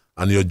somebody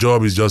and your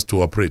job is just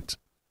to operate.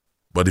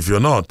 But if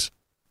you're not,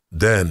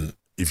 then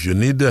if you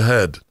need the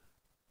head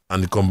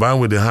and combine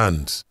with the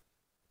hands,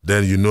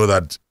 then you know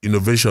that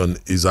innovation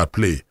is at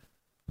play.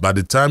 By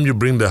the time you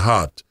bring the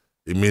heart,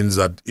 it means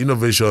that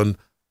innovation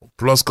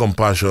plus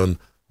compassion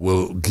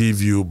will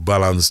give you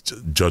balanced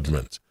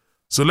judgment.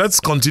 So let's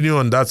continue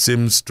on that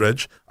same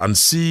stretch and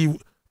see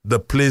the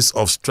place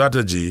of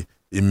strategy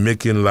in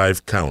making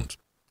life count.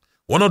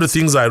 One of the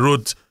things I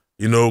wrote,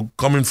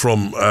 coming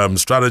from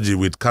strategy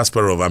with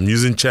Kasparov, I'm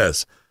using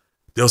chess.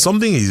 There was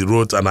something he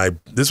wrote, and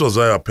this was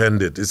why I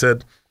penned it. He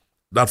said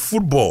that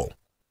football,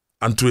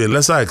 and to a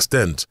lesser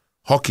extent,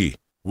 hockey,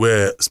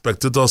 were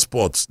spectator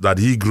sports that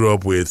he grew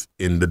up with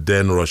in the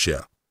then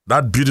Russia.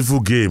 That beautiful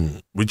game,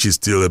 which is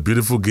still a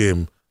beautiful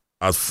game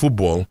as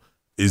football,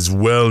 is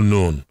well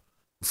known.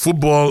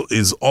 Football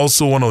is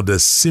also one of the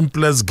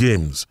simplest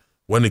games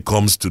when it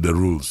comes to the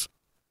rules.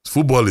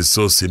 Football is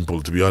so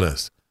simple, to be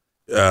honest,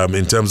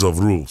 in terms of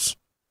rules.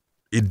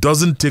 It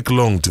doesn't take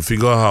long to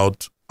figure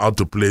out how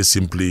to play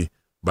simply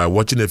by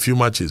watching a few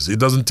matches. It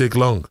doesn't take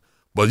long.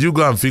 But you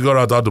go and figure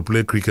out how to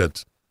play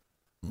cricket.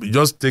 You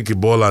just take a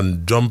ball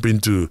and jump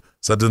into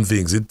certain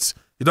things. It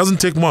doesn't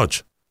take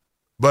much.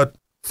 But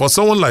for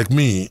someone like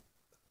me,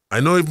 I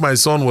know if my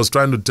son was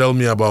trying to tell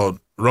me about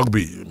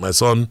rugby, my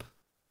son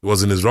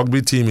was in his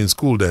rugby team in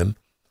school then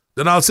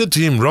I'll say to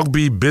him,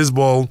 rugby,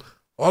 baseball,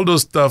 all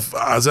those stuff,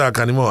 I say,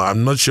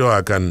 I'm not sure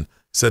I can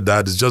say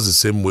that. It's just the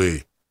same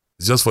way.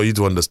 It's just for you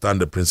to understand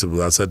the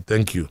principle. I said,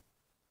 thank you.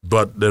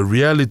 But the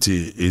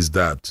reality is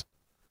that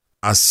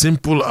as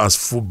simple as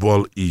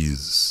football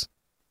is,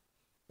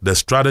 the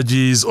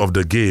strategies of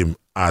the game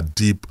are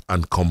deep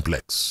and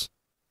complex.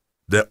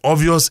 The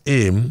obvious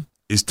aim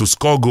is to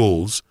score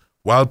goals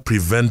while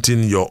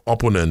preventing your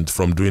opponent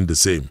from doing the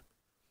same.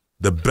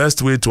 The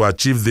best way to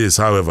achieve this,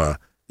 however,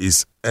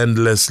 is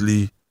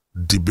endlessly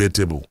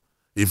debatable.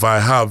 If I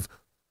have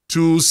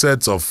two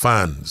sets of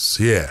fans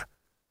here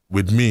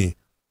with me,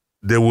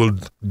 they will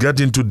get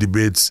into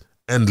debates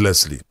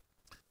endlessly.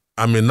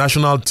 I'm a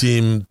national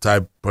team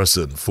type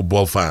person,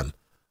 football fan.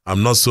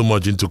 I'm not so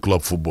much into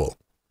club football.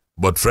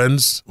 But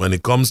friends, when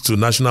it comes to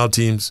national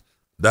teams,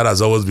 that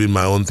has always been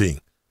my own thing.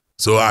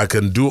 So I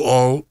can do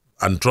all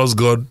and trust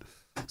God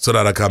so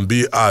that I can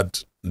be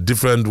at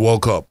different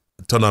World Cup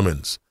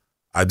tournaments.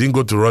 I didn't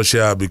go to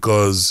Russia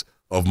because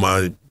of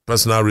my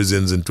personal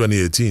reasons in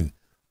 2018.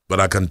 But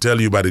I can tell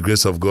you by the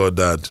grace of God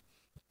that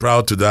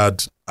prior to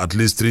that, at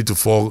least 3 to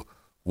 4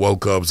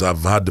 World Cups,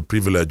 I've had the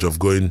privilege of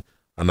going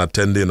and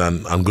attending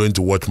and I'm going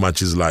to watch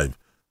matches live.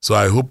 So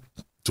I hope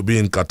to be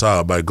in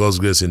Qatar by God's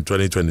grace in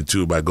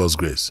 2022 by God's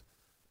grace,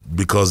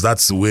 because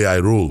that's the way I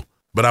roll.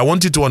 But I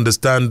want you to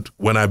understand,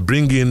 when I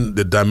bring in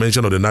the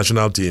dimension of the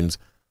national teams,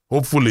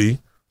 hopefully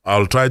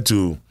I'll try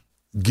to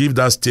give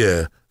that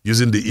steer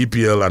using the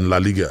EPL and La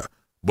Liga.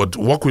 But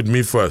work with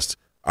me first.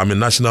 I'm a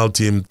national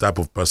team type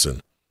of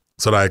person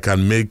so that I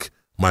can make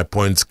my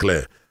points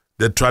clear.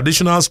 The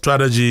traditional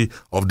strategy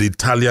of the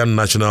Italian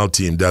national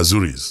team, the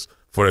Azzurris,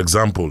 for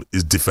example,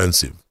 is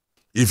defensive.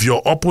 If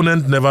your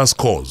opponent never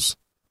scores,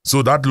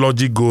 so that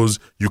logic goes,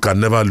 you can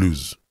never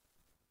lose.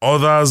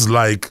 Others,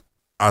 like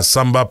our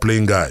Samba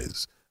playing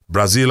guys,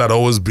 Brazil had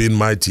always been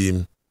my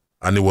team,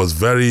 and it was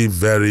very,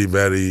 very,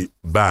 very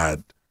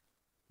bad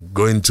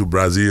going to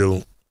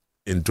Brazil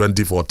in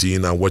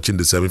 2014 and watching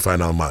the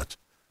semi-final match.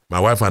 My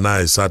wife and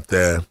I sat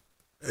there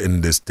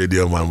in the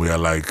stadium and we are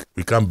like,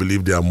 we can't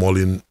believe they are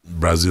mauling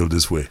Brazil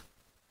this way.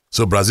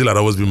 So Brazil had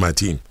always been my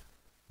team.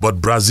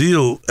 But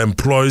Brazil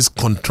employs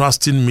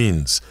contrasting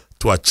means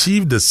to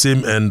achieve the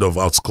same end of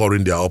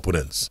outscoring their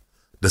opponents.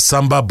 The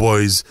Samba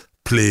boys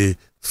play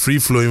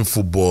free-flowing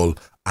football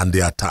and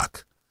they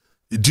attack.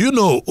 Do you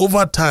know,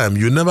 over time,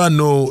 you never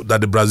know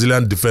that the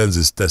Brazilian defense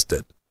is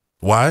tested.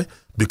 Why?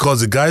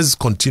 Because the guys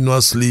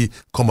continuously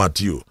come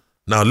at you.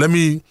 Now, let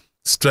me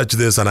stretch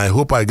this, and I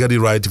hope I get it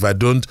right. If I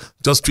don't,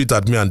 just tweet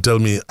at me and tell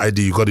me,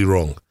 ID, you got it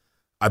wrong.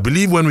 I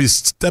believe when we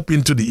step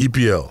into the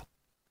EPL,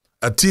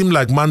 a team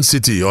like Man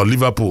City or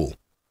Liverpool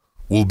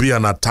will be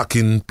an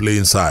attacking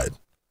playing side.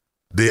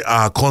 They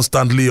are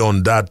constantly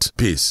on that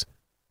pace.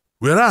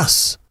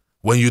 Whereas,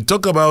 when you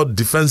talk about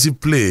defensive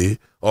play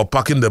or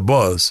parking the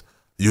bus,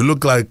 you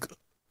look like,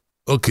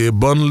 okay,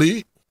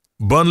 Burnley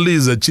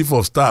is the chief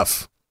of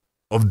staff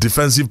of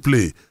defensive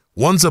play.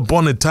 Once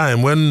upon a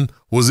time when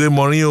Jose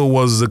Mourinho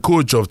was the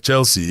coach of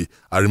Chelsea,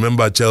 I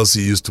remember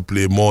Chelsea used to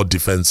play more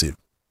defensive.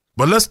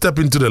 But let's step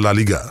into the La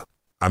Liga.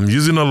 I'm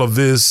using all of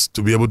this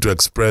to be able to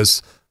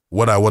express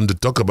what I want to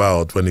talk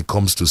about when it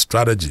comes to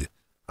strategy.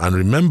 And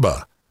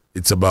remember,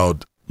 it's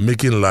about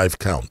making life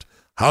count.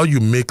 How you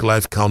make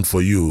life count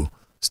for you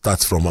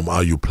starts from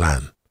how you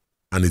plan.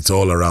 And it's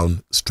all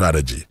around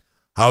strategy.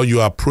 How you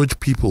approach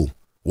people,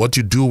 what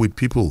you do with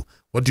people,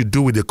 what you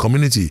do with the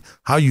community,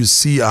 how you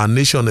see our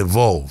nation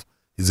evolve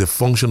is a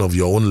function of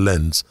your own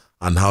lens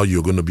and how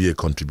you're going to be a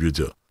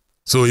contributor.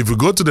 So if we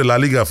go to the La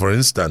Liga, for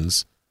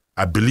instance,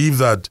 I believe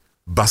that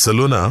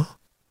Barcelona,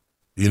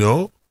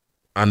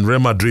 and Real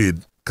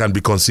Madrid can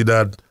be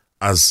considered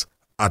as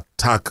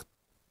attack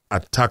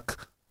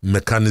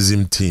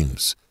mechanism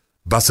teams.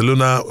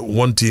 Barcelona,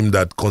 one team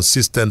that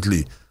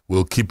consistently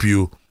will keep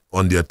you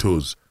on their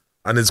toes.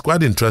 And it's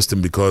quite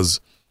interesting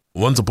because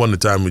once upon a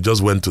time, we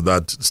just went to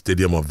that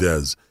stadium of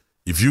theirs.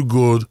 If you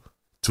go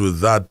to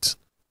that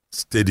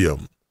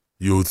stadium,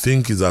 you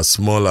think it's as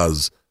small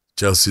as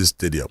Chelsea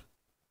Stadium.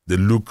 They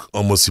look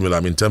almost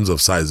similar in terms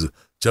of size.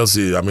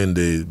 Chelsea,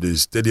 the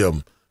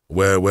stadium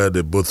where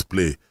they both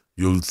play,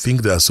 you'll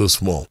think they are so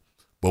small.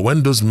 But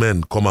when those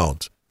men come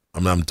out,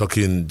 I'm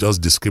talking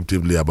just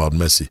descriptively about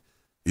Messi,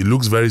 he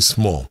looks very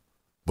small.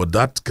 But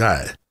that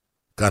guy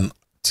can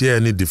tear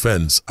any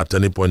defense at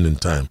any point in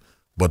time,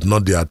 but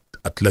not the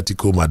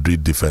Atletico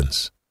Madrid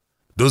defense.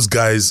 Those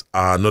guys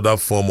are another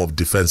form of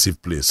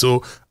defensive play.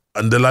 So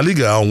in the La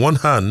Liga, on one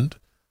hand,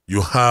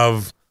 you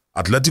have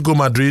Atletico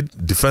Madrid,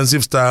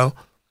 defensive style.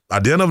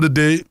 At the end of the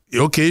day,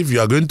 okay, if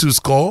you are going to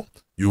score,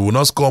 you will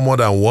not score more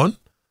than one.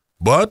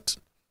 But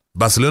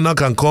Barcelona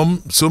can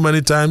come so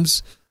many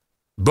times.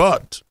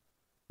 But,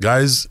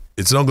 guys,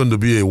 it's not going to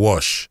be a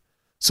wash.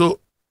 So,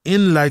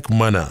 in like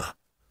manner,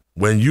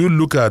 when you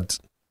look at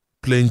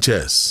playing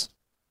chess,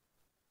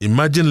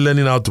 imagine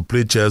learning how to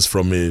play chess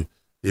from a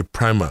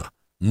primer,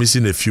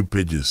 missing a few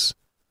pages.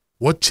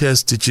 What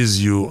chess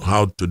teaches you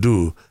how to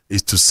do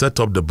is to set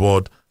up the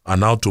board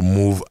and how to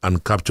move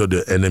and capture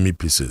the enemy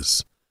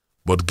pieces,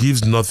 but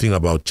gives nothing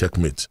about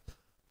checkmate,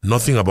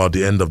 nothing about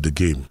the end of the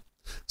game.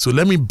 So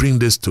let me bring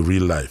this to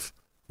real life.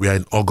 We are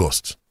in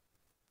August.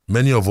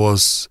 Many of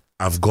us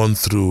have gone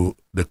through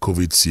the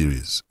COVID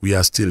series. We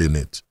are still in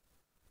it.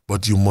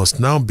 But you must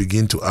now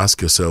begin to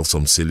ask yourself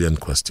some salient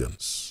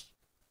questions.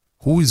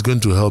 Who is going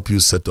to help you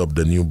set up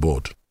the new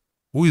board?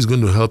 Who is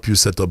going to help you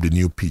set up the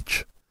new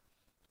pitch?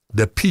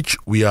 The pitch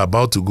we are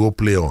about to go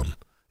play on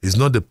is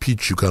not the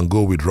pitch you can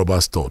go with rubber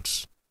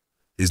studs.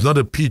 It's not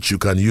a pitch you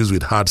can use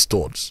with hard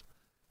studs.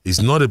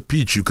 It's not a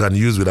pitch you can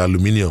use with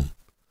aluminium.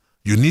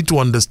 You need to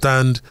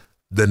understand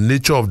the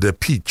nature of the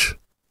pitch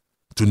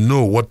to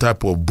know what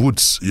type of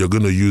boots you're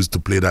going to use to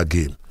play that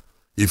game.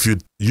 If you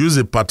use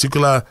a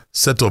particular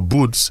set of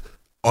boots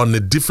on a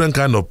different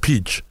kind of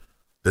pitch,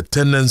 the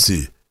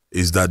tendency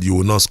is that you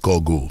will not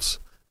score goals.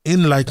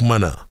 In like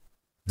manner,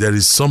 there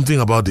is something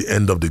about the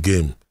end of the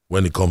game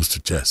when it comes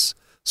to chess.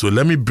 So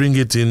let me bring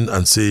it in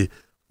and say,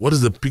 what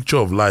is the picture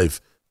of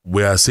life?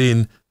 We are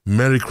saying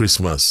Merry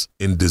Christmas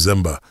in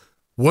December.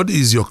 What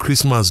is your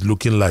Christmas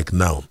looking like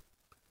now?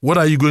 What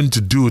are you going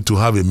to do to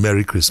have a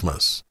Merry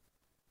Christmas?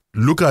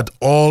 Look at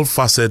all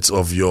facets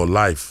of your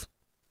life.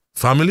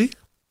 Family,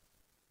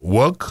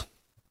 work,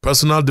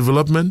 personal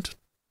development,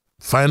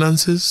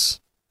 finances,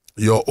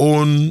 your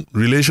own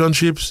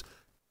relationships,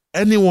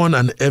 anyone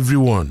and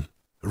everyone.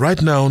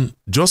 Right now,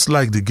 just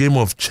like the game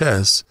of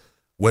chess,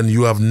 when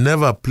you have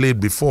never played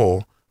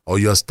before or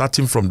you're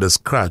starting from the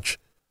scratch,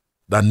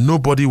 that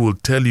nobody will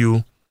tell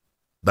you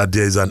that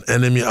there is an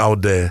enemy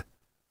out there.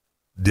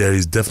 There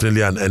is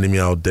definitely an enemy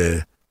out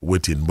there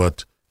waiting.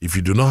 But if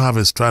you do not have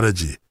a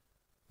strategy,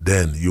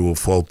 then you will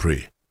fall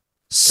prey.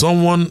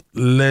 Someone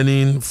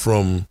learning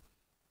from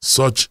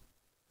such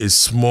a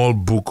small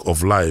book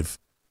of life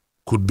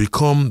could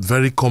become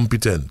very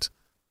competent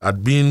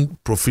at being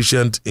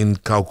proficient in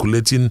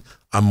calculating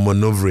and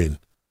maneuvering.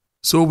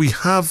 So we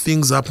have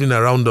things happening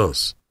around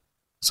us.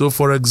 So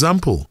for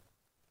example,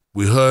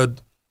 we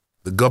heard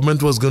the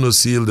government was going to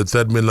seal the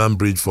Third Mainland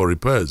Bridge for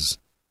repairs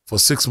for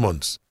 6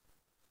 months.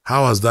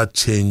 How has that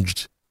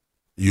changed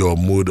your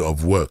mode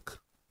of work,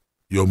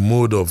 your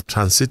mode of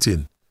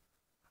transiting?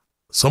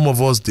 Some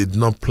of us did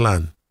not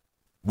plan.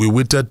 We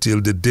waited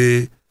till the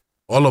day,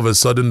 all of a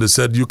sudden they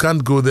said, you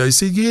can't go there. You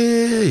say,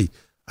 yay!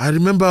 I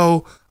remember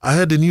how I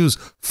heard the news.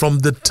 From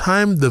the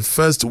time the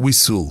first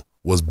whistle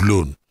was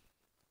blown,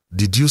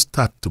 did you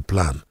start to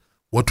plan?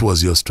 What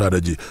was your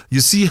strategy?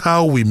 You see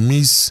how we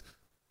miss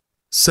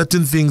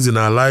certain things in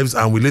our lives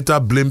and we later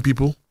blame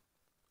people?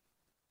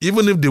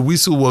 Even if the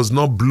whistle was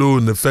not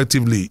blown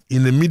effectively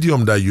in a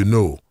medium that you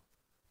know,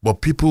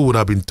 but people would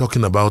have been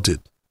talking about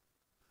it.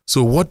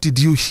 So what did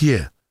you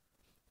hear?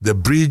 The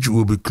bridge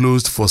will be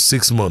closed for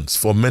 6 months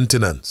for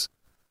maintenance.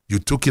 You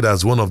took it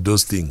as one of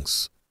those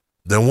things.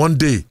 Then one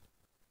day,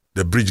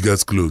 the bridge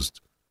gets closed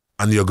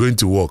and you're going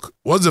to work.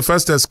 What's the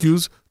first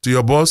excuse to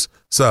your boss?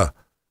 Sir,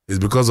 it's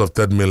because of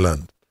Third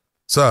Mainland.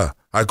 Sir,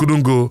 I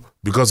couldn't go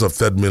because of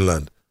Third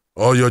Mainland.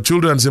 Or your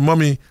children say,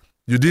 Mommy,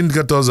 you didn't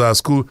get us at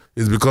school,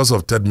 it's because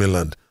of Ted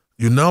Milland.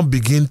 You now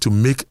begin to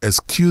make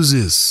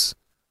excuses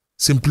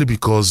simply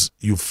because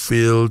you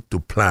failed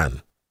to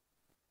plan.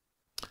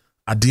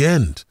 At the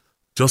end,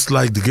 just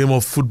like the game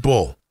of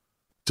football,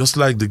 just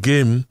like the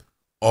game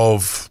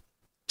of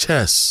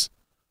chess,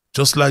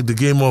 just like the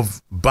game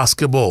of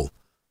basketball,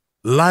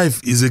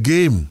 life is a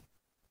game.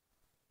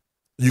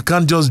 You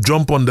can't just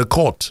jump on the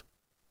court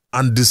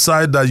and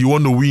decide that you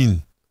want to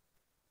win.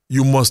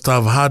 You must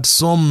have had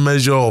some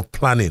measure of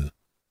planning.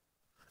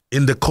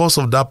 In the course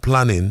of that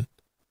planning,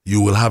 you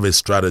will have a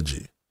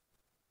strategy.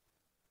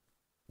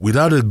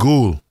 Without a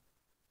goal,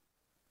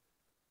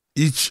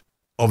 each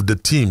of the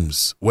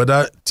teams,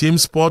 whether team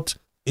sport,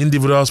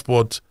 individual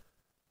sport,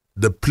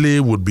 the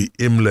play would be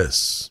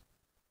aimless.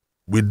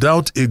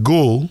 Without a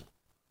goal,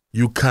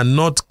 you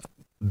cannot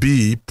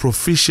be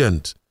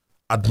proficient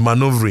at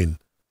maneuvering.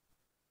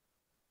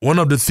 One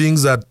of the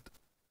things that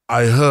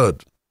I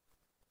heard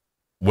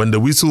when the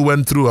whistle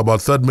went through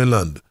about Third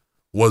Mainland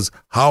was,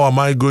 how am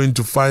I going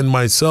to find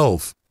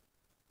myself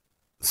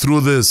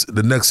through this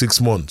the next 6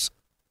 months?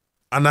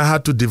 And I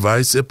had to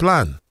devise a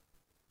plan.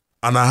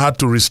 And I had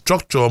to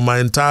restructure my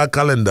entire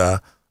calendar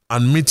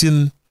and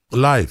meeting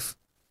life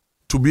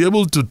to be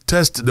able to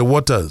test the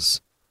waters.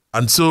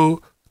 And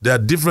so there are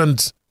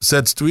different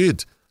sets to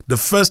it. The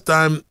first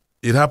time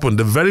it happened,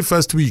 the very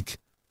first week,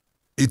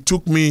 it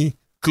took me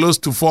close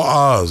to 4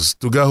 hours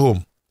to get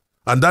home.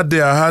 And that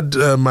day I had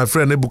my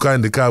friend Ebuka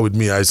in the car with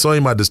me. I saw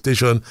him at the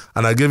station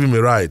and I gave him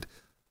a ride.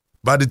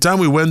 By the time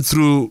we went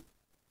through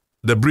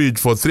the bridge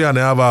for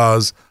 3.5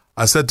 hours,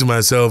 I said to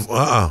myself,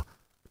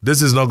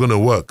 this is not going to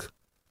work.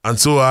 And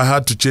so I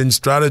had to change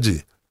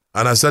strategy.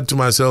 And I said to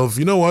myself,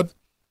 you know what?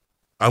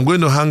 I'm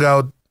going to hang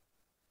out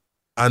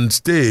and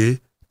stay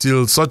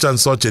till such and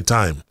such a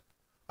time.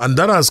 And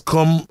that has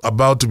come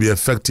about to be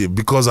effective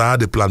because I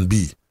had a plan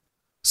B.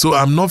 So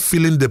I'm not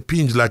feeling the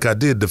pinch like I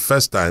did the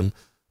first time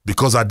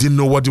because I didn't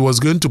know what it was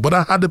going to, but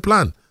I had a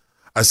plan.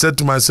 I said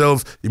to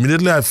myself,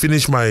 immediately I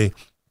finish my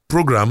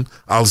program,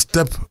 I'll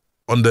step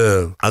on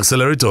the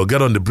accelerator,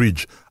 get on the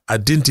bridge. I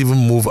didn't even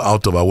move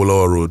out of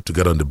Awolowo Road to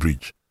get on the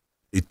bridge.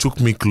 It took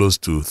me close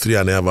to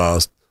 3.5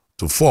 hours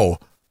to 4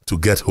 to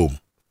get home.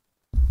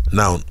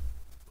 Now,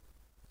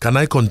 can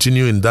I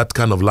continue in that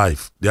kind of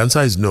life? The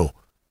answer is no.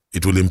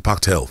 It will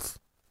impact health.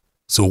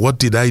 So what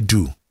did I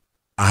do?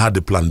 I had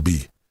the plan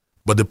B.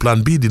 But the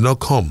plan B did not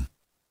come.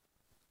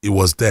 It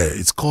was there.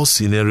 It's called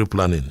scenario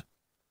planning.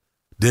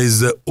 There is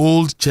the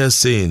old chess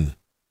saying,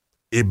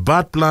 a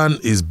bad plan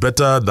is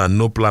better than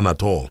no plan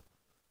at all.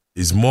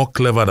 It's more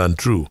clever than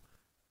true.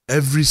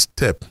 Every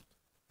step,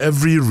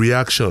 every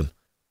reaction,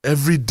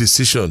 every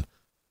decision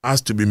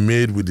has to be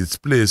made with its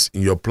place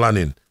in your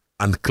planning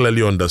and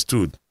clearly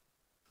understood.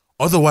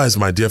 Otherwise,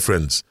 my dear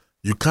friends,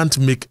 you can't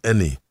make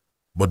any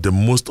but the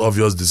most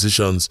obvious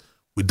decisions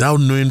without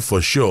knowing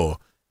for sure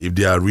if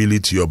they are really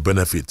to your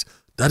benefit.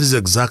 That is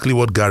exactly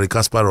what Garry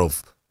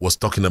Kasparov was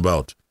talking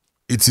about.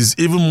 It is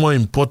even more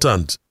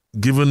important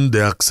given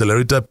the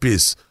accelerated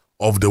pace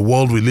of the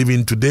world we live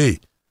in today.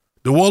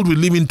 The world we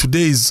live in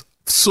today is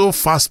so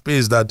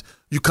fast-paced that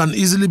you can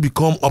easily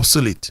become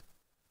obsolete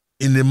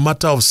in a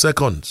matter of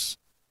seconds,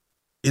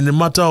 in a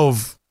matter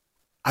of,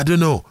 I don't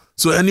know.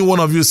 So any one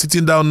of you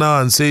sitting down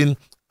now and saying,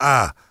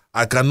 I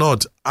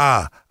cannot,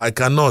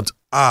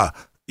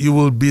 you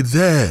will be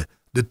there.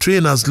 The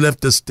train has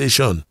left the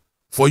station.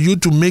 For you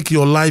to make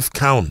your life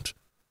count,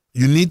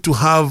 you need to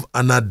have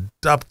an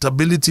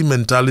adaptability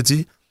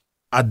mentality,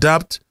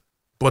 adapt,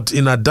 but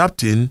in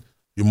adapting,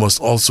 you must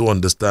also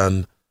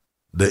understand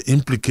the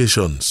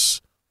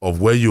implications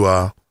of where you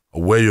are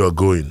or where you are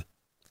going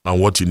and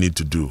what you need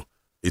to do.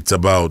 It's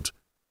about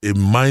a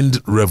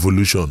mind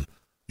revolution.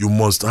 You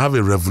must have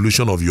a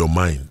revolution of your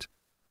mind.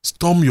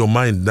 Storm your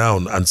mind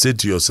down and say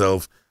to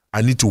yourself,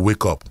 I need to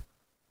wake up.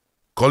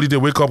 Call it a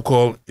wake-up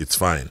call, it's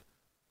fine.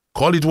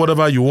 Call it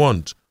whatever you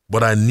want,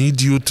 but I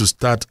need you to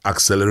start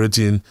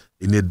accelerating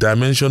in a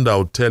dimension that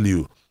will tell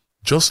you,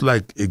 just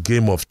like a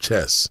game of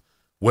chess,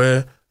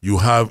 where you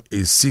have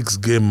a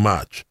 6-game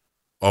match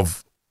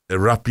of a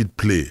rapid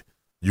play,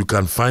 you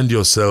can find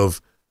yourself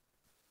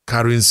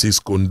carrying 6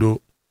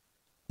 kondo,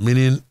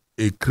 meaning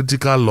a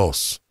critical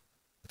loss.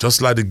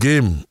 Just like the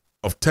game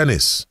of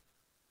tennis,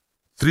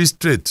 3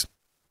 straight.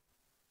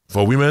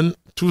 For women,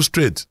 2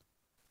 straight.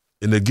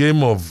 In the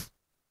game of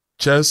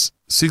chess,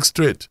 6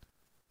 straight.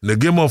 In the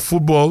game of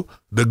football,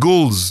 the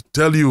goals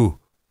tell you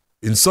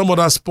in some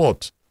other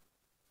sport,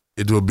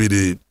 it will be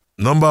the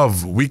number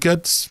of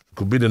wickets, it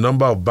could be the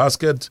number of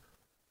baskets,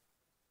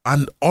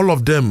 and all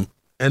of them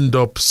end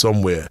up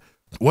somewhere.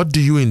 What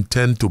do you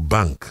intend to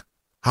bank?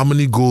 How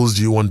many goals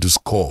do you want to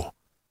score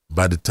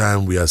by the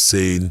time we are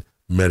saying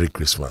Merry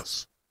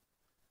Christmas?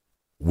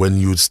 When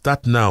you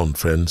start now,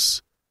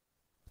 friends,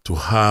 to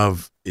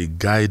have a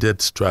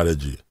guided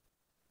strategy,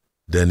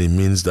 then it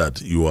means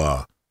that you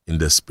are in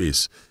the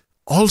space.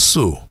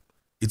 Also,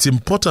 it's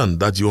important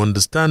that you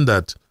understand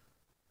that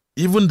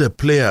even the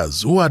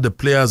players, who are the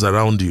players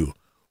around you?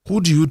 Who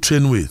do you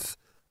train with?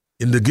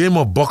 In the game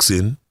of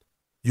boxing,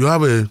 you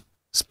have a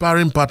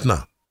sparring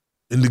partner.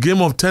 In the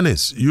game of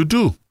tennis, you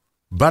do.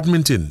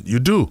 Badminton, you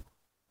do.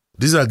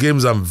 These are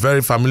games I'm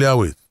very familiar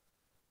with.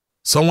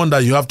 Someone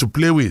that you have to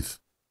play with.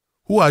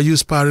 Who are you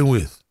sparring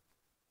with?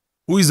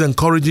 Who is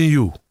encouraging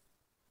you?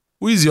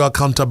 Who is your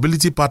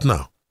accountability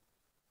partner?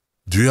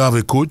 Do you have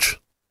a coach?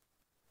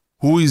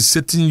 Who is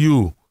sitting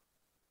you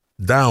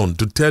down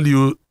to tell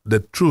you the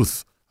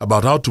truth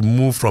about how to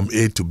move from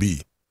A to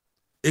B?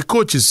 A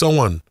coach is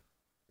someone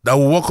that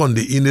will work on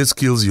the innate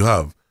skills you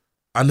have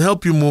and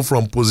help you move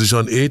from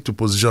position A to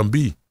position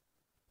B.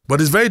 But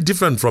it's very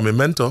different from a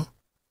mentor.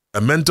 A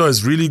mentor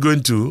is really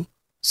going to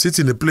sit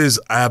in a place,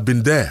 I have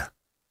been there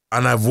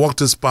and I've walked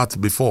this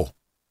path before.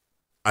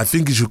 I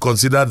think you should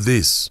consider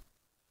this.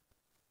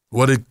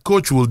 What a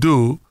coach will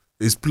do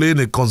is play in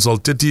a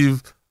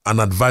consultative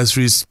and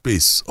advisory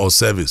space or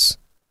service.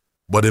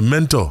 But a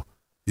mentor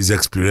is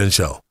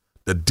experiential.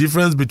 The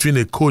difference between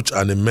a coach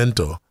and a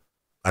mentor,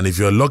 and if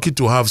you're lucky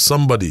to have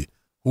somebody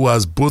who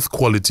has both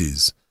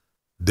qualities,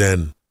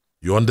 then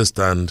you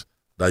understand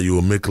that you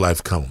will make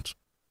life count.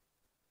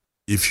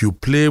 If you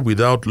play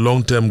without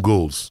long-term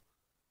goals,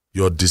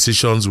 your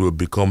decisions will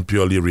become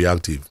purely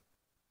reactive.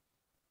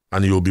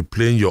 And you'll be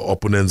playing your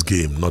opponent's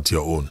game, not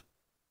your own.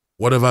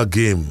 Whatever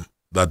game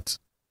that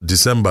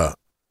December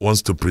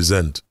wants to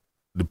present,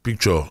 the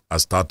picture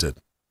has started.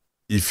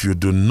 If you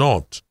do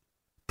not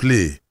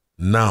play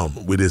now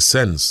with a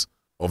sense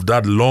of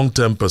that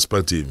long-term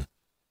perspective,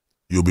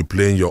 you'll be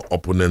playing your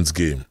opponent's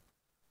game.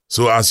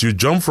 So as you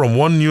jump from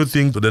one new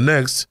thing to the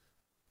next,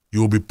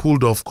 you'll be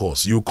pulled off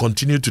course. You'll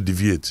continue to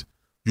deviate.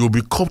 You'll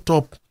be caught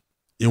up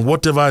in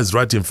whatever is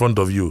right in front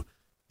of you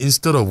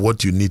instead of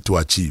what you need to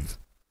achieve.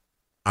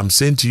 I'm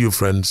saying to you,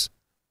 friends,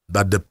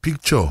 that the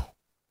picture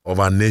of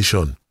our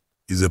nation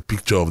is a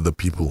picture of the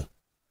people.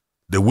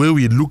 The way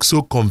we look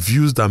so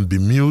confused and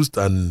bemused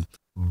and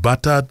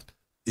battered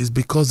is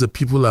because the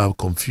people are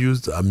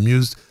confused,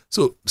 amused.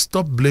 So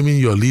stop blaming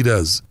your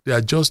leaders. They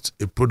are just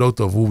a product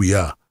of who we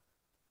are.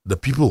 The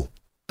people.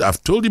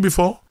 I've told you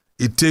before,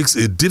 it takes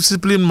a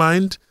disciplined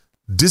mind,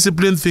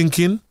 disciplined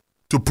thinking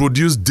to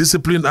produce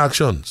disciplined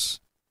actions.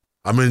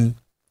 I mean,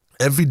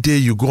 every day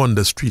you go on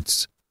the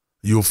streets,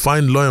 you'll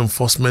find law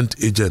enforcement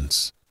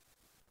agents,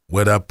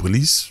 whether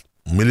police,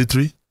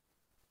 military,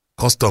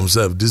 customs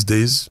serve these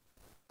days,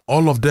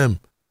 all of them,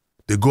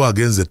 they go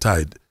against the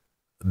tide.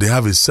 They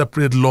have a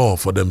separate law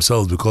for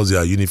themselves because they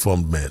are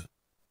uniformed men.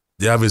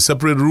 They have a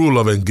separate rule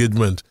of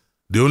engagement.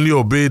 They only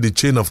obey the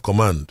chain of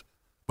command.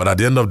 But at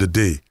the end of the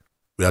day,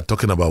 we are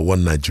talking about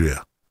one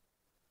Nigeria.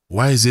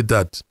 Why is it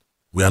that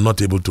we are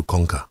not able to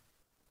conquer?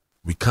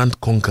 We can't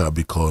conquer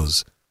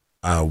because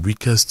our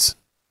weakest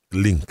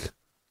link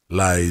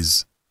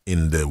lies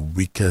in the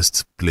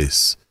weakest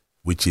place,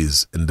 which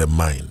is in the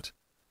mind.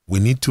 We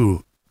need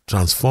to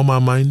transform our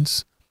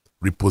minds,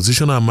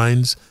 reposition our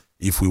minds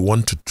if we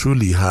want to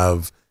truly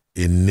have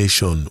a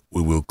nation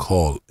we will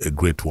call a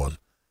great one.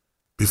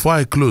 Before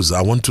I close,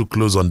 I want to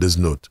close on this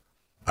note.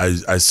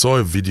 I saw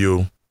a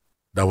video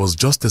that was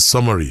just a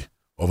summary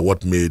of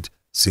what made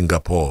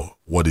Singapore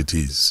what it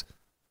is.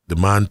 The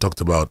man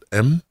talked about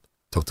M,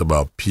 talked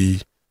about P,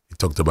 he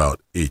talked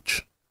about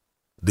H.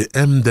 The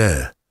M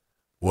there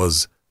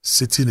was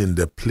sitting in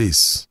the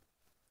place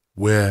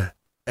where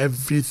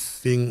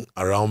everything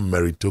around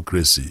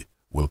meritocracy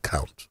will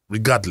count,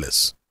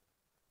 regardless.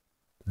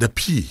 The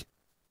P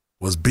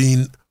was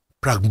being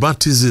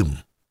pragmatism,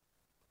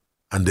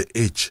 and the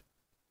H,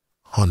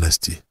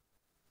 honesty.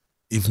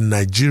 If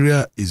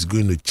Nigeria is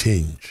going to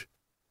change,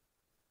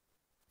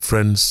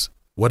 friends,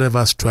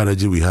 whatever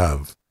strategy we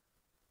have,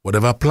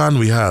 whatever plan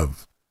we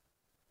have,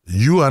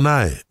 you and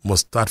I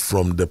must start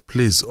from the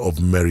place of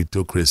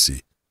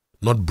meritocracy,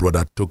 not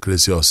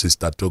brothertocracy or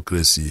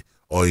sistertocracy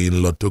or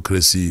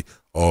in-lawtocracy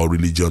or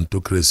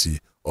religiontocracy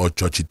or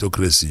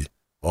churchitocracy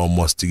or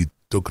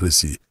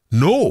mosquitocracy.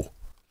 No!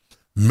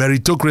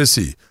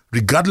 Meritocracy,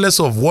 regardless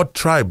of what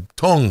tribe,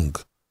 tongue.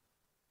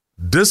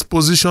 These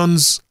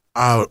positions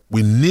are,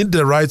 we need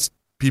the right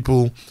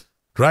people,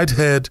 right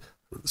head,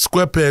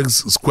 square pegs,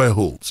 square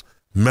holes.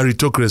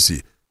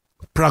 Meritocracy.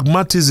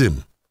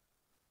 Pragmatism.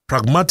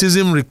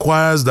 Pragmatism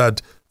requires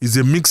that it's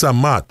a mix and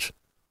match.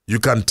 You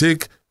can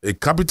take a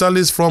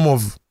capitalist form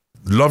of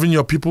loving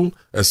your people,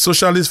 a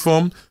socialist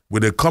form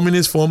with a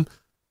communist form,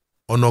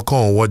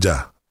 onoko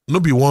waja. No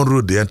be one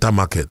road they enter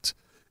market.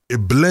 A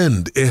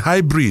blend, a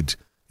hybrid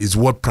is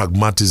what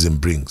pragmatism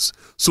brings.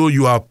 So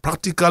you are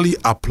practically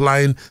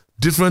applying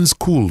different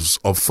schools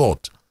of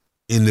thought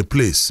in a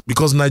place,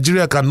 because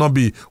Nigeria cannot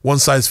be one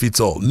size fits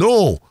all.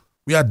 No,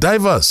 we are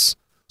diverse.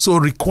 So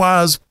it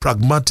requires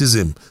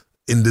pragmatism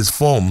in this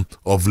form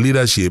of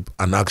leadership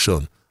and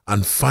action.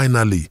 And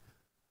finally,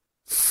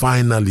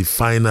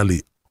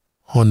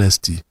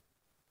 honesty.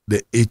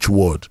 The H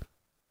word,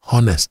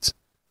 honest.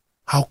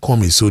 How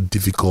come it's so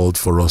difficult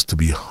for us to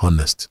be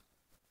honest?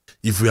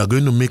 If we are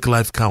going to make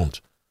life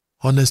count,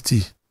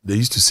 honesty, they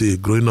used to say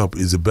growing up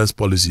is the best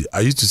policy.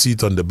 I used to see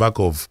it on the back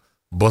of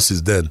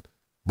buses then.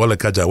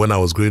 Bolekaja, when I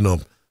was growing up,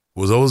 it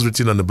was always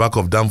written on the back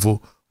of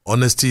Danfo,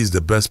 honesty is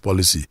the best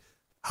policy.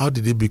 How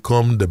did it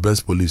become the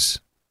best police?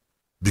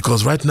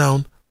 Because right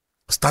now,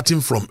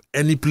 starting from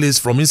any place,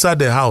 from inside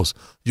the house,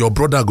 your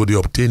brother go to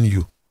obtain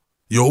you.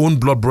 Your own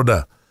blood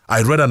brother.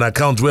 I read an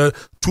account where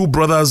 2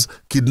 brothers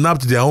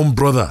kidnapped their own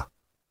brother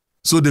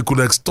so they could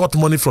extort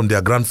money from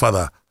their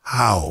grandfather.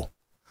 How?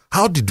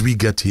 How did we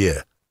get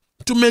here?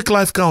 To make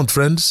life count,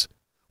 friends,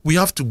 we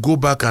have to go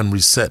back and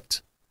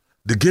reset.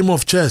 The game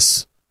of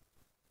chess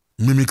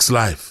mimics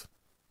life.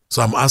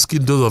 So I'm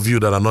asking those of you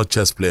that are not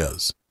chess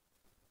players,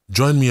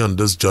 join me on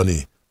this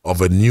journey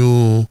of a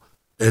new,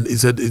 and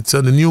it's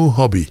a new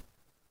hobby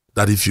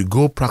that if you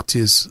go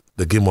practice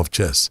the game of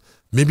chess,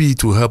 maybe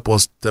it will help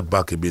us step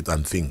back a bit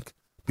and think.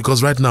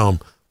 Because right now,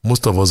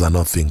 most of us are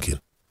not thinking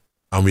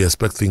and we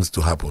expect things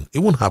to happen. It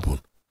won't happen.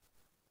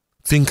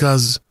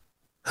 Thinkers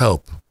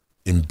help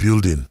in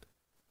building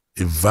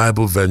a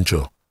viable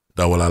venture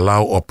that will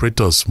allow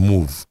operators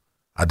move.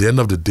 At the end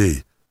of the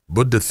day,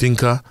 both the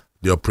thinker,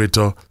 the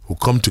operator will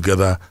come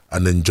together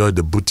and enjoy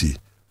the booty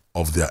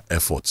of their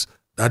efforts.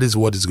 That is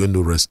what is going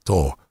to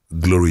restore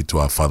glory to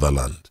our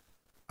fatherland.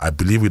 I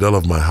believe with all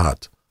of my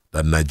heart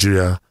that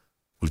Nigeria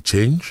will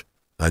change,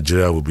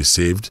 Nigeria will be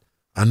saved,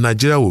 and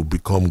Nigeria will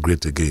become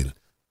great again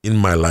in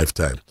my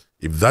lifetime.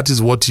 If that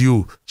is what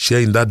you share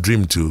in that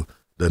dream too,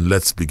 then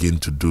let's begin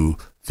to do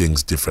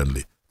things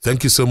differently.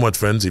 Thank you so much,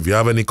 friends. If you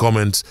have any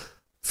comments,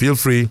 feel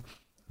free,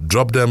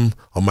 drop them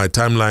on my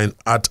timeline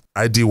at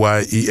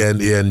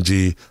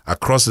IDYENANG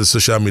across the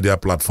social media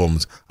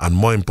platforms. And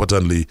more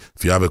importantly,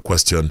 if you have a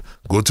question,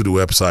 go to the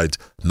website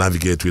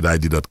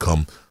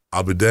navigatewithid.com.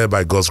 I'll be there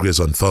by God's grace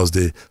on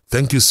Thursday.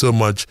 Thank you so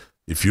much.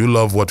 If you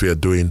love what we are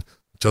doing,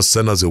 just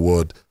send us a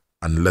word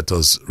and let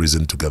us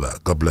reason together.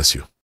 God bless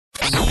you.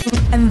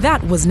 And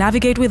that was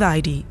Navigate with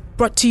ID,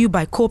 brought to you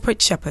by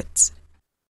Corporate Shepherds.